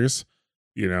 years,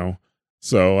 you know.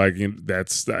 So, like,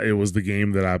 it was the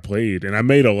game that I played, and I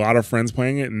made a lot of friends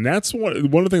playing it, and that's one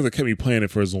of the things that kept me playing it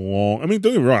for as long. I mean,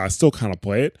 don't get me wrong, I still kind of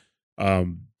play it.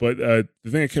 But the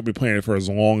thing that kept me playing it for as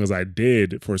long as I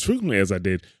did, for as frequently as I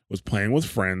did, was playing with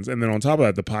friends. And then on top of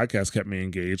that, the podcast kept me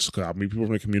engaged because I meet people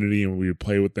from the community and we would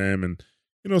play with them and,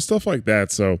 you know, stuff like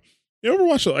that. So, yeah,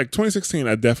 Overwatch, like 2016,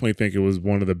 I definitely think it was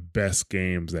one of the best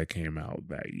games that came out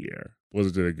that year.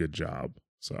 Blizzard did a good job.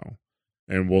 So,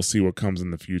 and we'll see what comes in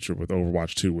the future with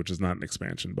Overwatch 2, which is not an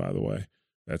expansion, by the way.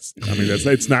 It's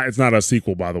not a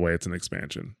sequel, by the way. It's an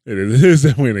expansion. It is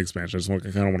definitely an expansion. I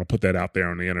kind of want to put that out there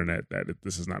on the internet that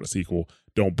this is not a sequel.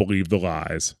 Don't believe the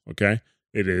lies. Okay,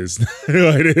 it is.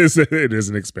 It is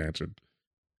an expansion.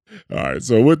 All right.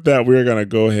 So with that, we're gonna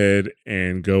go ahead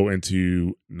and go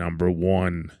into number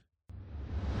 1.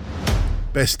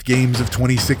 Best games of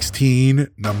 2016.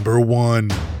 Number 1,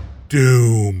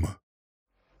 Doom.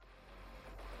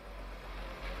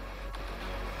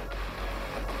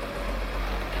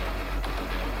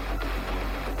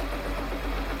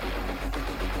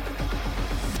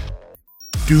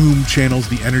 Doom channels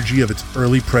the energy of its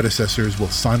early predecessors while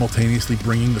simultaneously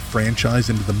bringing the franchise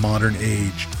into the modern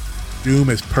age. Doom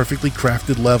has perfectly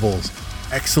crafted levels,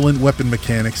 excellent weapon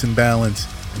mechanics and balance,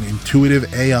 and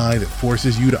intuitive AI that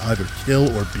forces you to either kill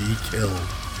or be killed.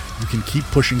 You can keep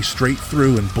pushing straight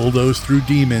through and bulldoze through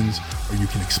demons, or you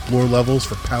can explore levels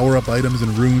for power-up items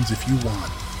and runes if you want.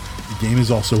 The game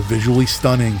is also visually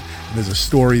stunning and has a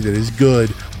story that is good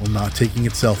while not taking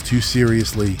itself too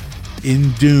seriously.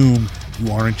 In Doom,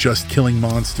 you aren't just killing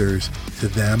monsters. To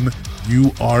them,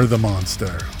 you are the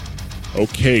monster.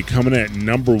 Okay, coming at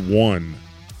number 1,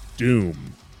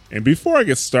 Doom. And before I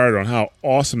get started on how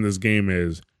awesome this game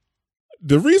is,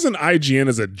 the reason IGN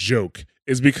is a joke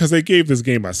is because they gave this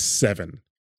game a 7.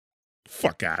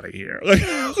 fuck out of here. Like,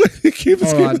 keep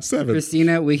this game at 7.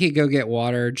 Christina, we could go get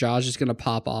water. Josh is going to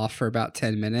pop off for about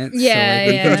 10 minutes. Yeah,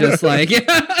 so we can just like...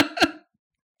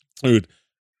 Dude,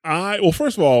 well,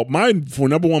 first of all, my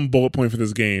number one bullet point for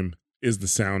this game is the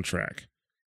soundtrack.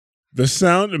 The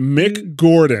sound, Mick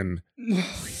Gordon,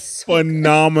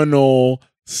 phenomenal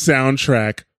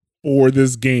soundtrack for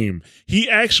this game. He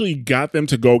actually got them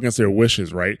to go against their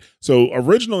wishes, right? So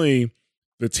originally,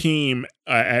 the team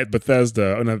at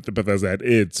Bethesda, at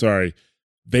id, sorry,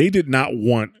 they did not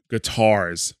want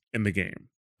guitars in the game.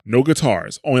 No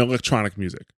guitars, only electronic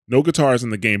music. No guitars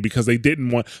in the game because they didn't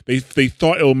want, they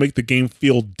thought it would make the game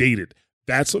feel dated.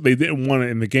 That's what they didn't want it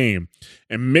in the game.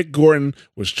 And Mick Gordon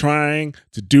was trying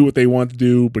to do what they wanted to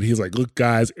do, but he's like, look,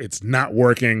 guys, it's not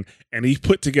working. And he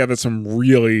put together some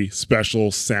really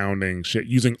special sounding shit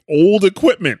using old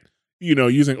equipment,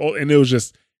 using old, and it was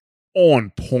just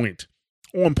on point.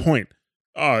 On point.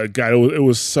 God, it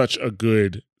was such a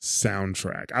good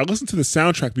soundtrack. I listened to the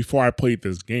soundtrack before I played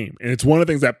this game, and it's one of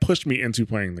the things that pushed me into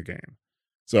playing the game.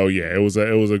 So yeah, it was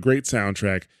a great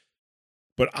soundtrack.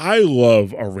 But I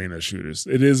love arena shooters.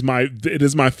 It is my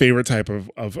favorite type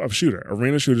of shooter.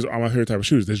 Arena shooters are my favorite type of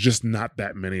shooters. There's just not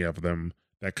that many of them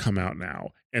that come out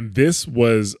now. And this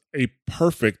was a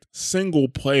perfect single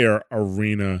player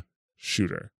arena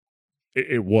shooter.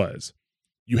 It was.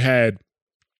 You had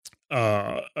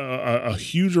a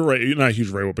huge array, not a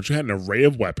huge array, but you had an array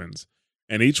of weapons.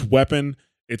 And each weapon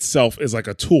itself is like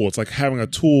a tool. It's like having a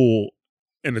tool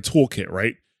in a toolkit,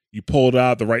 right? You pull it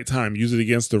out at the right time, use it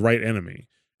against the right enemy.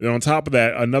 And on top of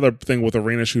that, another thing with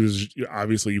arena shooters,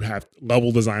 obviously you have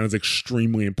level design is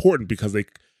extremely important because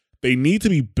they need to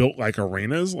be built like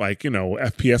arenas, like,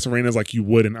 FPS arenas like you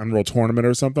would in Unreal Tournament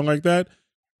or something like that.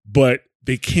 But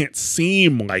they can't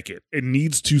seem like it. It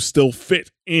needs to still fit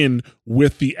in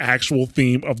with the actual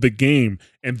theme of the game.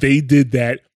 And they did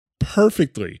that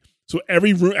perfectly. So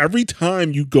every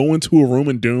time you go into a room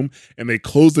in Doom and they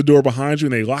close the door behind you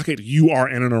and they lock it, you are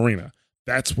in an arena.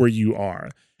 That's where you are.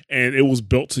 And it was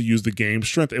built to use the game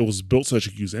strength. It was built so that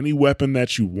you could use any weapon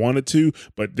that you wanted to,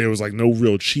 but there was like no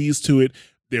real cheese to it.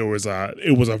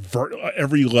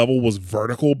 Every level was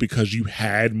vertical because you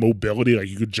had mobility. Like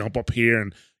you could jump up here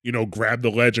and, grab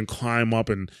the ledge and climb up,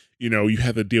 and, you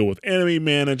had to deal with enemy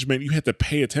management. You had to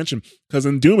pay attention because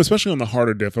in Doom, especially on the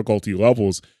harder difficulty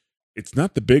levels, it's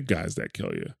not the big guys that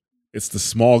kill you. It's the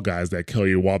small guys that kill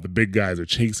you while the big guys are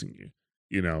chasing you.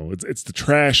 It's the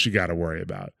trash you got to worry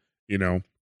about,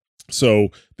 So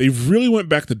they really went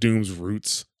back to Doom's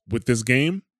roots with this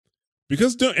game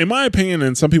because Doom, in my opinion,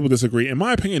 and some people disagree, in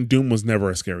my opinion, Doom was never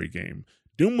a scary game.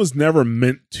 Doom was never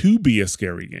meant to be a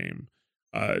scary game.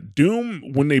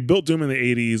 Doom, when they built Doom in the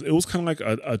 80s, it was kind of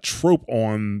like a trope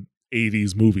on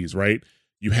 80s movies, right?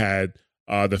 You had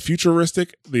the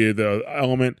futuristic, the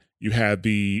element, you had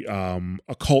the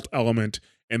occult element,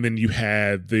 and then you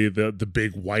had the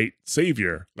big white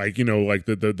savior, like like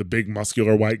the big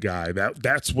muscular white guy.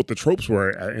 That's what the tropes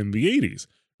were in the 80s,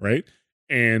 right?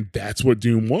 And that's what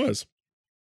Doom was.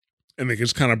 And they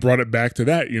just kind of brought it back to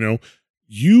that.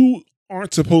 You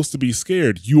aren't supposed to be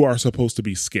scared. You are supposed to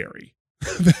be scary.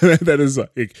 That is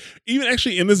like, even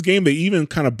actually in this game, they even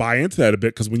kind of buy into that a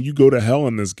bit, because when you go to hell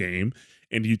in this game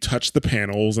and you touch the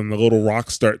panels and the little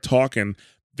rocks start talking,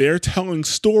 they're telling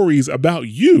stories about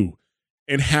you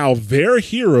and how their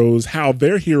heroes,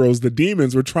 the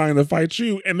demons, were trying to fight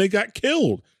you and they got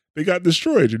killed. They got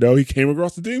destroyed. He came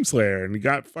across the Doomslayer and he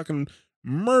got fucking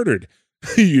murdered,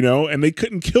 and they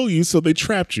couldn't kill you, so they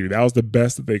trapped you. That was the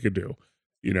best that they could do,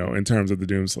 in terms of the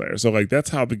Doomslayer. So like, that's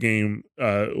how the game,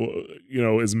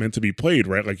 is meant to be played,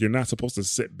 right? Like, you're not supposed to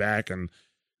sit back and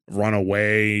run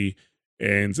away.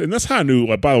 And that's how I knew,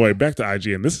 like, by the way, back to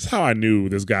IGN, this is how I knew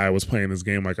this guy was playing this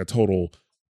game like a total,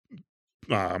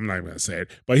 I'm not even gonna say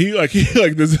it, but he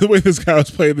this the way this guy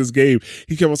was playing this game,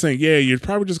 he kept on saying, yeah, you're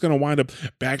probably just gonna wind up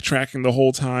backtracking the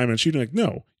whole time. And she's like,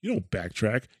 no, you don't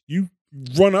backtrack. You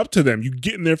run up to them, you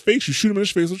get in their face, you shoot them in the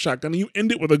face with a shotgun, and you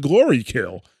end it with a glory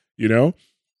kill,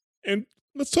 And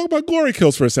let's talk about glory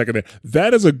kills for a second there.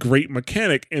 That is a great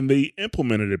mechanic, and they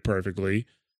implemented it perfectly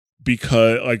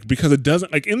because it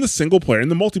doesn't, like, in the single player, in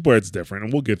the multiplayer it's different,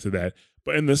 and we'll get to that.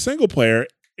 But in the single player,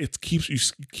 it keeps you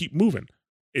keep moving.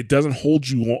 It doesn't hold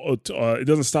you, it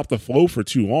doesn't stop the flow for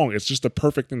too long. It's just the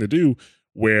perfect thing to do,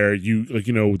 where you, like,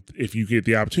 if you get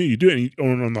the opportunity, you do it.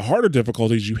 And on the harder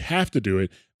difficulties, you have to do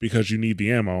it because you need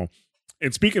the ammo.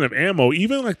 And speaking of ammo,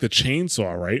 even like the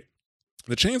chainsaw, right?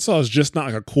 The chainsaw is just not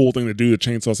like a cool thing to do to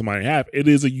chainsaw somebody in half. It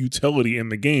is a utility in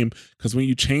the game, because when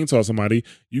you chainsaw somebody,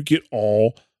 you get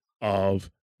all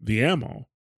of the ammo.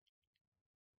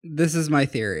 This is my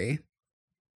theory.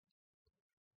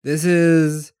 This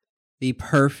is the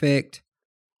perfect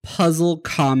puzzle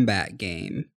combat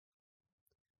game.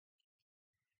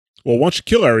 Well, once you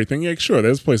kill everything, yeah, sure,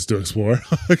 there's places to explore.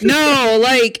 No,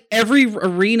 like every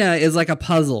arena is like a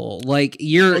puzzle. Like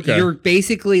you're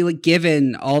basically like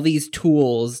given all these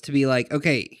tools to be like,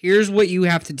 okay, here's what you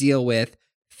have to deal with.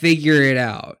 Figure it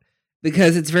out.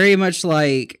 Because it's very much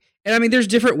like, and I mean, there's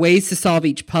different ways to solve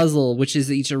each puzzle, which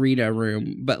is each arena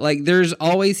room. But like, there's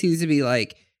always seems to be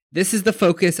like, this is the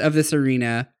focus of this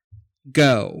arena.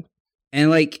 Go.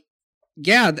 And like,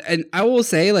 yeah, and I will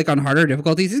say, like, on harder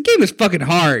difficulties, this game is fucking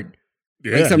hard.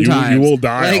 Yeah, like, sometimes you will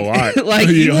die a lot. Like,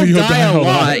 you will die a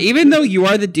lot. Even though you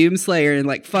are the Doomslayer and,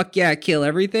 like, fuck yeah, kill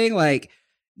everything, like,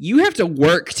 you have to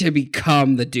work to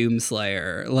become the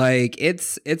Doomslayer. Like,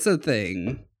 it's a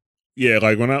thing. Yeah,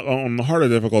 like, when on the harder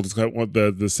difficulties,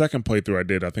 the second playthrough I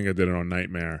did it on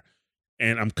Nightmare,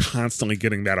 and I'm constantly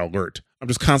getting that alert. I'm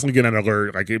just constantly getting an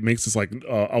alert. Like, it makes this like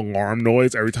alarm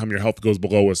noise every time your health goes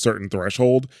below a certain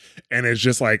threshold. And it's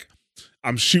just like,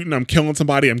 I'm shooting, I'm killing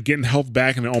somebody, I'm getting health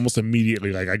back, and then almost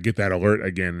immediately, like, I get that alert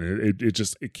again. And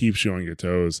it keeps you on your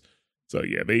toes. So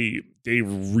yeah, they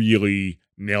really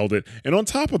nailed it. And on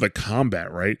top of the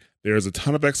combat, right, there's a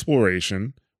ton of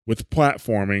exploration with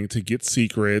platforming to get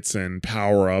secrets and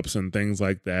power-ups and things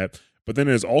like that. But then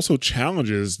there's also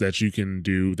challenges that you can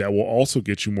do that will also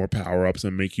get you more power-ups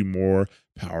and make you more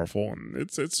powerful. And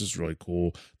it's just really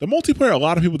cool. The multiplayer, a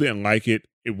lot of people didn't like it.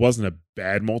 It wasn't a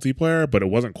bad multiplayer, but it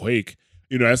wasn't Quake.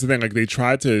 You know, that's the thing. Like, they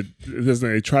tried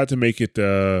to make it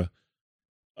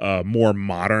more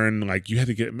modern. Like, you had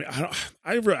to get.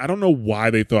 I don't know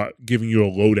why they thought giving you a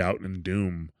loadout in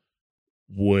Doom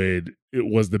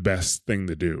was the best thing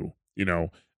to do. You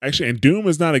know, actually, and Doom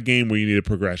is not a game where you need a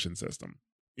progression system.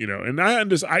 You know, and I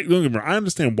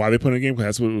understand why they put it in a game, because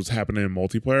that's what was happening in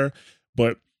multiplayer.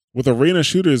 But with arena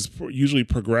shooters, usually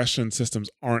progression systems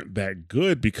aren't that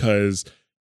good, because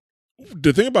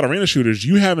the thing about arena shooters,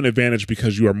 you have an advantage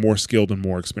because you are more skilled and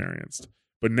more experienced.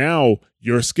 But now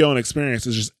your skill and experience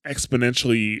is just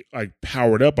exponentially like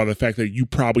powered up by the fact that you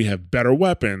probably have better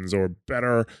weapons or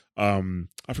better, I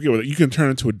forget what, you can turn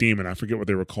into a demon. I forget what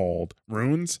they were called.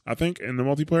 Runes, I think, in the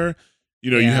multiplayer. You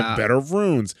know, you have better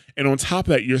runes. And on top of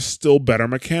that, you're still better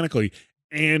mechanically.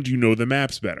 And you know the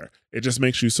maps better. It just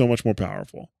makes you so much more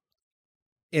powerful.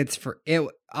 It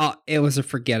was a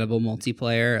forgettable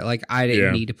multiplayer. Like, I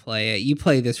didn't need to play it. You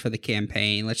play this for the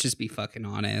campaign. Let's just be fucking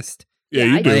honest. Yeah,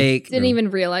 you I do. didn't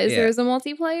even realize there was a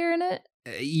multiplayer in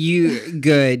it.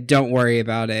 Good. Don't worry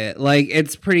about it. like,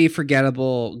 it's pretty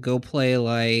forgettable. Go play,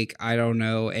 like, I don't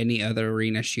know, any other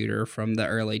arena shooter from the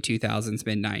early 2000s,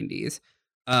 mid 90s.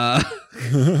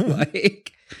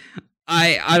 Like,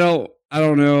 I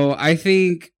don't know. I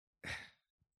think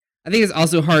it's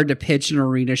also hard to pitch an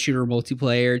arena shooter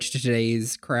multiplayer to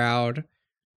today's crowd.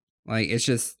 Like, it's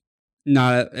just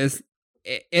not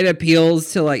it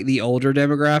appeals to like the older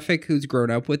demographic who's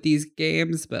grown up with these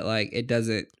games, but like it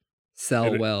doesn't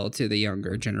sell well to the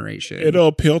younger generation. It'll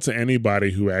appeal to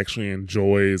anybody who actually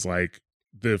enjoys like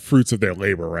the fruits of their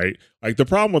labor, right? Like, the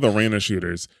problem with arena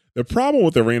shooters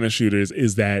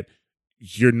is that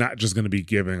you're not just going to be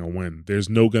giving a win. There's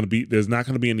not going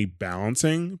to be any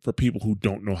balancing for people who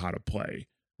don't know how to play,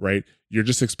 right? You're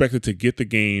just expected to get the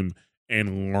game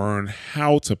and learn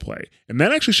how to play. And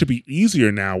that actually should be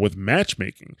easier now with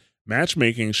matchmaking.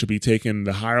 Matchmaking should be taking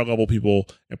the higher level people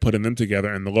and putting them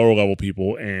together, and the lower level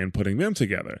people and putting them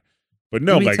together. But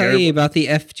no, let me tell you about the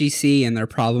FGC and their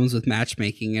problems with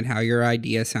matchmaking and how your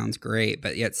idea sounds great,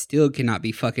 but yet still cannot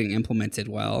be fucking implemented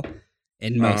well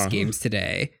in most games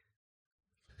today.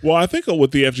 Well, I think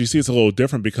with the FGC, it's a little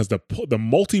different because the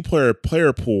multiplayer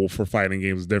player pool for fighting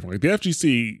games is different. Like, the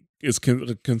FGC is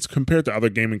compared to other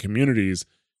gaming communities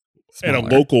smaller. At a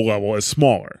local level, is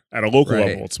smaller. At a local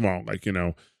level, it's small. Like, you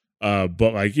know,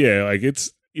 but like, yeah, like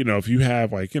it's, you know, if you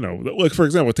have like, you know, like for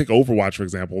example, take Overwatch, for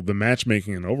example, the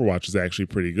matchmaking in Overwatch is actually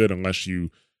pretty good unless you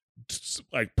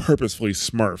like purposefully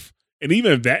smurf. And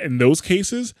even that, in those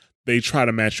cases, they try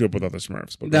to match you up with other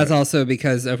smurfs. But that's also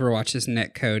because Overwatch's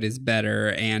netcode is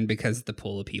better and because the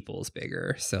pool of people is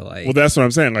bigger. So like, well, that's what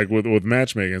I'm saying. Like with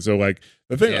matchmaking. So like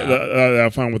the thing that I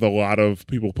find with a lot of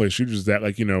people who play shooters is that,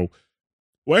 like, you know,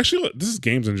 well, actually, this is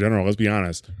games in general. Let's be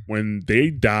honest. When they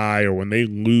die or when they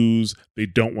lose, they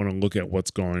don't want to look at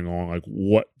what's going on, like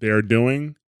what they're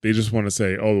doing. They just want to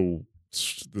say, "Oh,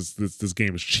 this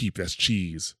game is cheap. That's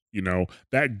cheese." You know,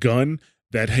 that gun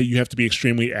that you have to be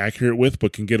extremely accurate with,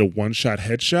 but can get a one-shot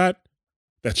headshot.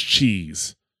 That's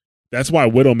cheese. That's why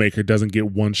Widowmaker doesn't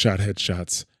get one-shot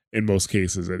headshots in most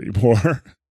cases anymore,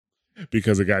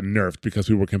 because it got nerfed because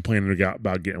people were complaining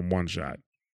about getting one shot.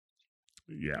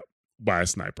 Yeah. By a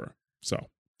sniper. So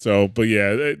So, but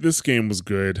yeah, this game was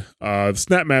good. The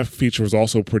snap map feature was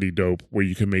also pretty dope, where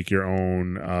you can make your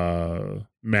own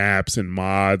maps and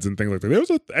mods and things like that.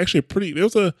 There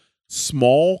was a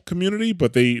small community,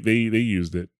 but they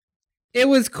used it. It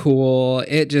was cool.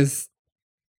 It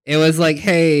was like,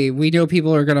 hey, we know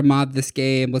people are gonna mod this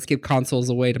game. Let's give consoles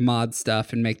a way to mod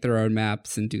stuff and make their own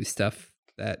maps and do stuff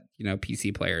that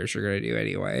PC players are gonna do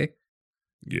anyway.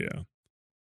 Yeah.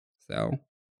 So.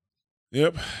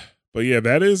 Yep. But yeah,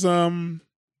 that is our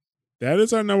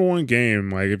number one game.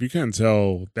 Like, if you couldn't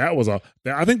tell, I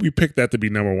think we picked that to be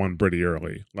number one pretty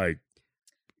early. Like,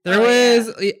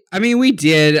 we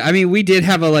did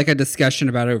have a discussion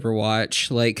about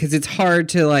Overwatch, like, because it's hard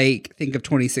to think of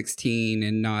 2016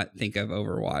 and not think of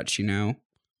Overwatch,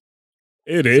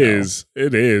 It is.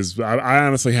 I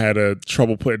honestly had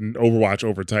trouble putting Overwatch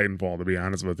over Titanfall, to be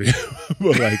honest with you.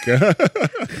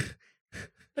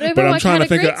 But Overwatch had a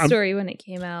great story when it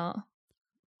came out.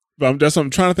 But I'm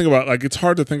trying to think about, like, it's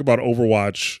hard to think about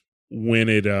Overwatch when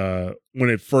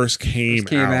it first came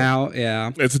out.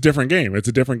 Yeah, it's a different game. It's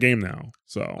a different game now.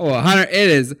 So, Hunter, it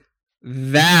is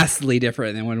vastly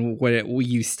different than what it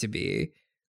used to be.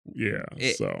 Yeah,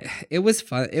 it was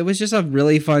fun. It was just a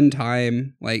really fun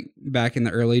time, like back in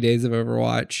the early days of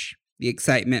Overwatch. The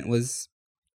excitement was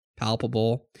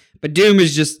palpable, but Doom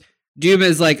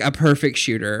is like a perfect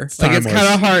shooter. It's kind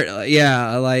of hard.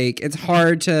 Yeah, like it's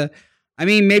hard to. I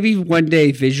mean, maybe one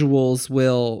day visuals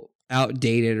will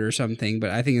outdate it or something, but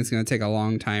I think it's going to take a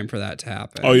long time for that to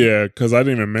happen. Oh yeah, because I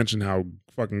didn't even mention how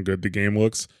fucking good the game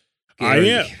looks.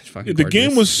 The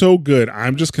game was so good.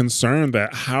 I'm just concerned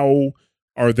that how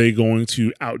are they going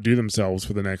to outdo themselves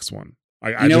for the next one?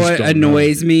 What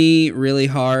annoys me really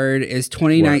hard is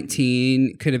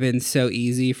 2019 could have been so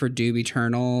easy for Doom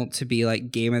Eternal to be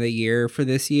like game of the year for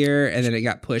this year, and then it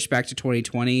got pushed back to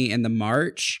 2020 in the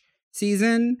March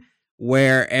season,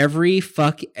 where every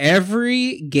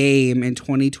game in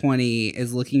 2020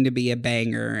 is looking to be a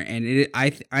banger, and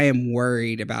I am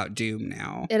worried about Doom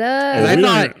now.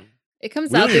 It it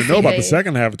comes out. We don't even know about the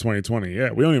second half of 2020.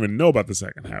 Yeah, we don't even know about the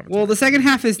second half. Well, the second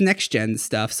half is next gen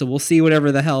stuff, so we'll see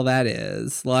whatever the hell that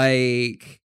is.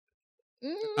 Like,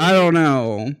 I don't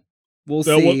know. We'll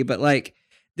see, but like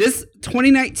this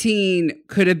 2019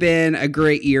 could have been a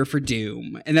great year for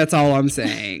Doom, and that's all I'm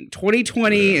saying.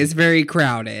 2020 is very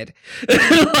crowded,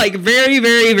 like very,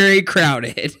 very, very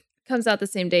crowded. Comes out the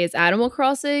same day as Animal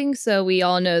Crossing, so we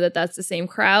all know that that's the same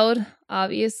crowd,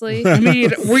 obviously. I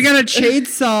mean, we're gonna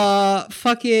chainsaw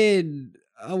fucking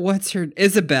what's her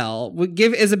Isabelle. We'll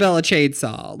give Isabelle a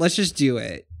chainsaw. Let's just do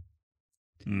it.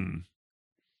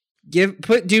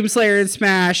 Put Doomslayer in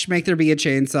Smash, make there be a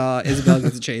chainsaw. Isabelle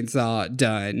gets a chainsaw.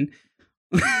 Done.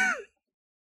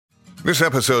 This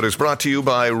episode is brought to you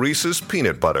by Reese's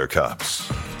Peanut Butter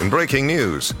Cups. In breaking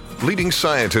news, leading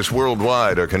scientists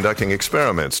worldwide are conducting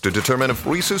experiments to determine if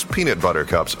Reese's Peanut Butter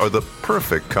Cups are the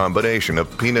perfect combination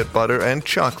of peanut butter and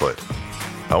chocolate.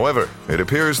 However, it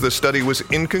appears the study was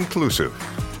inconclusive,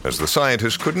 as the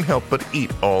scientists couldn't help but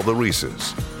eat all the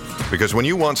Reese's. Because when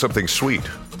you want something sweet,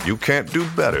 you can't do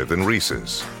better than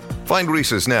Reese's. Find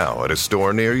Reese's now at a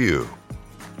store near you.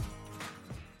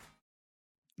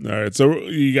 All right, so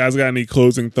you guys got any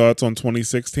closing thoughts on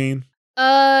 2016?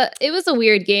 It was a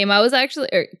weird game. I was actually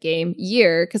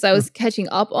year because I was catching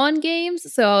up on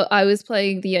games. So I was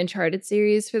playing the Uncharted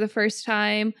series for the first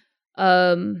time.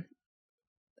 Overwatch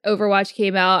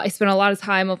came out. I spent a lot of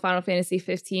time on Final Fantasy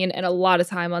 15 and a lot of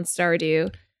time on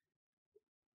Stardew.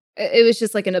 It was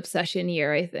just like an obsession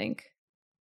year, I think.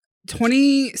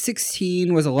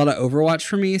 2016 was a lot of Overwatch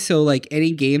for me, so like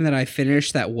any game that I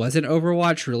finished that wasn't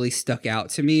Overwatch really stuck out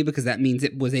to me because that means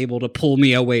it was able to pull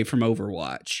me away from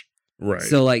Overwatch. Right.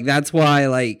 So like that's why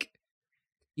like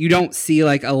you don't see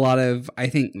like a lot of I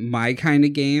think my kind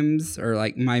of games or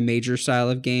like my major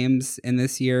style of games in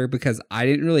this year because I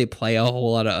didn't really play a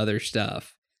whole lot of other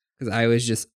stuff because I was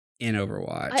just in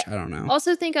Overwatch. I don't know.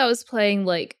 Also think I was playing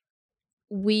like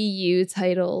Wii U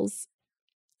titles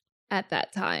at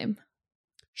that time.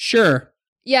 Sure.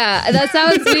 Yeah, that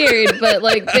sounds weird, but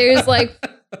like there's like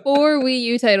 4 Wii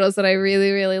U titles that I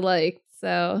really, really liked.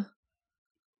 So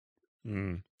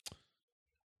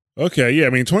Okay, yeah, I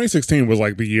mean 2016 was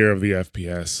like the year of the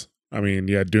FPS. I mean,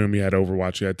 you had Doom, you had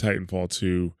Overwatch, you had Titanfall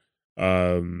 2.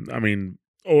 I mean,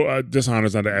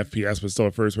 Dishonored's not an FPS, but still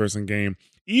a first-person game.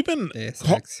 Even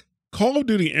Call of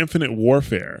Duty Infinite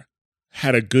Warfare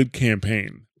had a good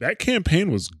campaign. That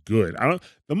campaign was good.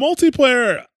 The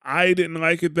multiplayer, I didn't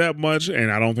like it that much,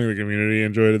 and I don't think the community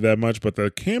enjoyed it that much, but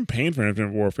the campaign for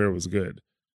Infinite Warfare was good.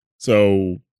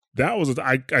 So that was,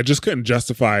 I just couldn't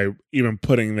justify even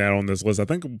putting that on this list. I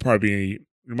think it would probably be,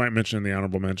 you might mention in the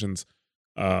honorable mentions,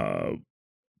 But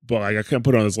like I couldn't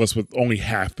put it on this list with only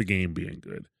half the game being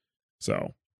good.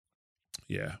 So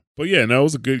yeah. But yeah, no, it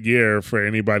was a good year for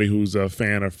anybody who's a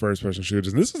fan of first-person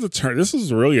shooters. And this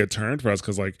is really a turn for us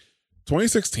because like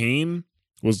 2016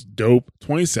 was dope.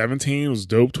 2017 was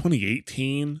dope.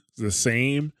 2018 is the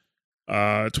same.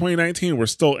 2019 we're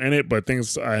still in it, but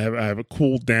things I have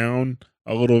cooled down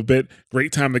a little bit.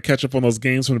 Great time to catch up on those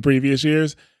games from the previous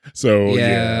years. So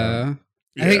yeah.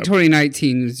 I think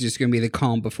 2019 is just gonna be the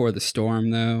calm before the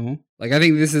storm, though. Like I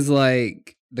think this is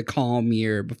like the calm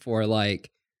year before like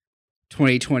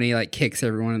 2020 like kicks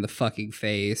everyone in the fucking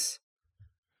face.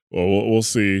 Well, we'll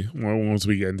see once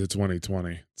we get into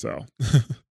 2020. So.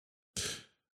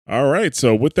 All right.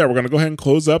 So with that, we're going to go ahead and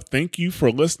close up. Thank you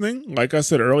for listening. Like I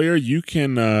said earlier, you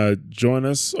can join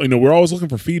us. You know, we're always looking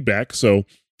for feedback. So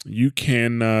you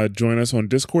can join us on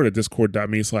Discord at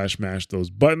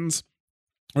discord.me/mashthosebuttons.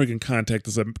 Or you can contact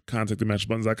us at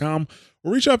contact@mashbuttons.com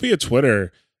or reach out via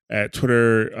Twitter at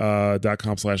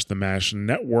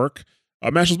twitter.com/themashnetwork.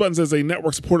 Mash Those Buttons is a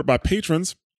network supported by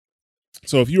patrons.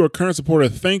 So if you're a current supporter,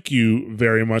 thank you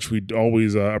very much. We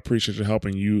always appreciate your help,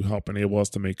 and you help enable us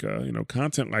to make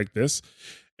content like this.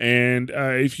 And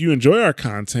if you enjoy our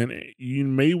content, you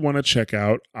may want to check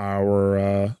out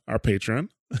our Patreon.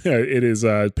 It is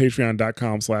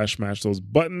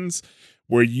patreon.com/mashthosebuttons,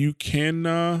 where you can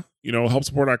help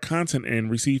support our content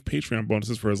and receive Patreon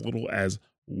bonuses for as little as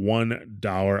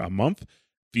 $1 a month.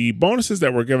 The bonuses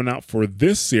that we're giving out for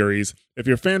this series, if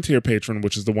you're a fan tier patron,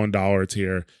 which is the $1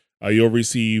 tier, you'll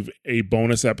receive a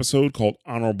bonus episode called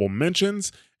Honorable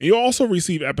Mentions. And you'll also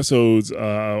receive episodes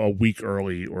a week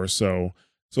early or so.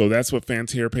 So that's what fan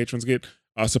tier patrons get.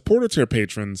 Supporter tier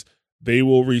patrons, they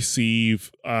will receive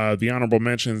the Honorable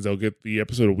Mentions. They'll get the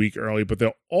episode a week early, but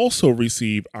they'll also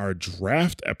receive our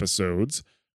draft episodes,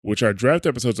 which our draft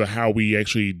episodes are how we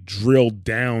actually drill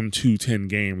down to 10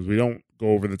 games. We don't go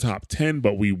over the top 10,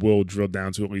 but we will drill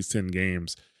down to at least 10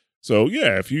 games. So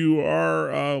yeah, if you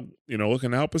are looking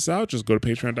to help us out, just go to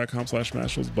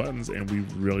patreon.com/mashthosebuttons, and we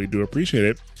really do appreciate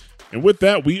it. And with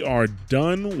that, we are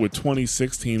done with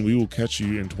 2016. We will catch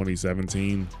you in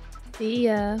 2017. See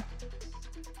ya.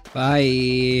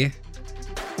 Bye.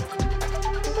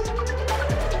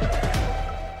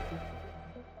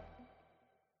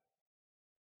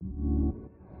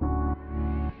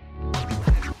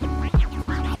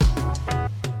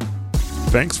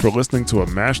 Thanks for listening to a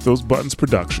Mash Those Buttons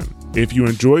production. If you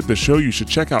enjoyed the show, you should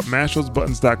check out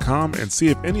mashthosebuttons.com and see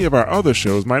if any of our other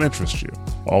shows might interest you.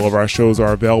 All of our shows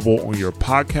are available on your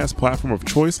podcast platform of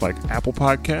choice like Apple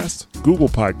Podcasts, Google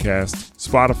Podcasts,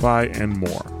 Spotify, and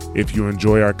more. If you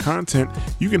enjoy our content,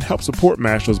 you can help support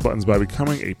Mash Those Buttons by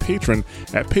becoming a patron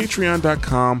at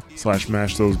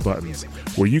patreon.com/mashthosebuttons,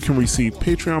 where you can receive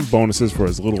Patreon bonuses for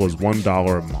as little as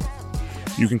 $1 a month.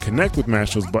 You can connect with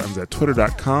Mash Those Buttons at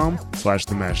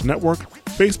twitter.com/themashnetwork,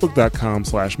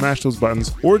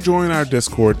 facebook.com/mashthosebuttons, or join our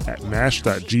Discord at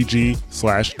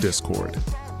mash.gg/discord.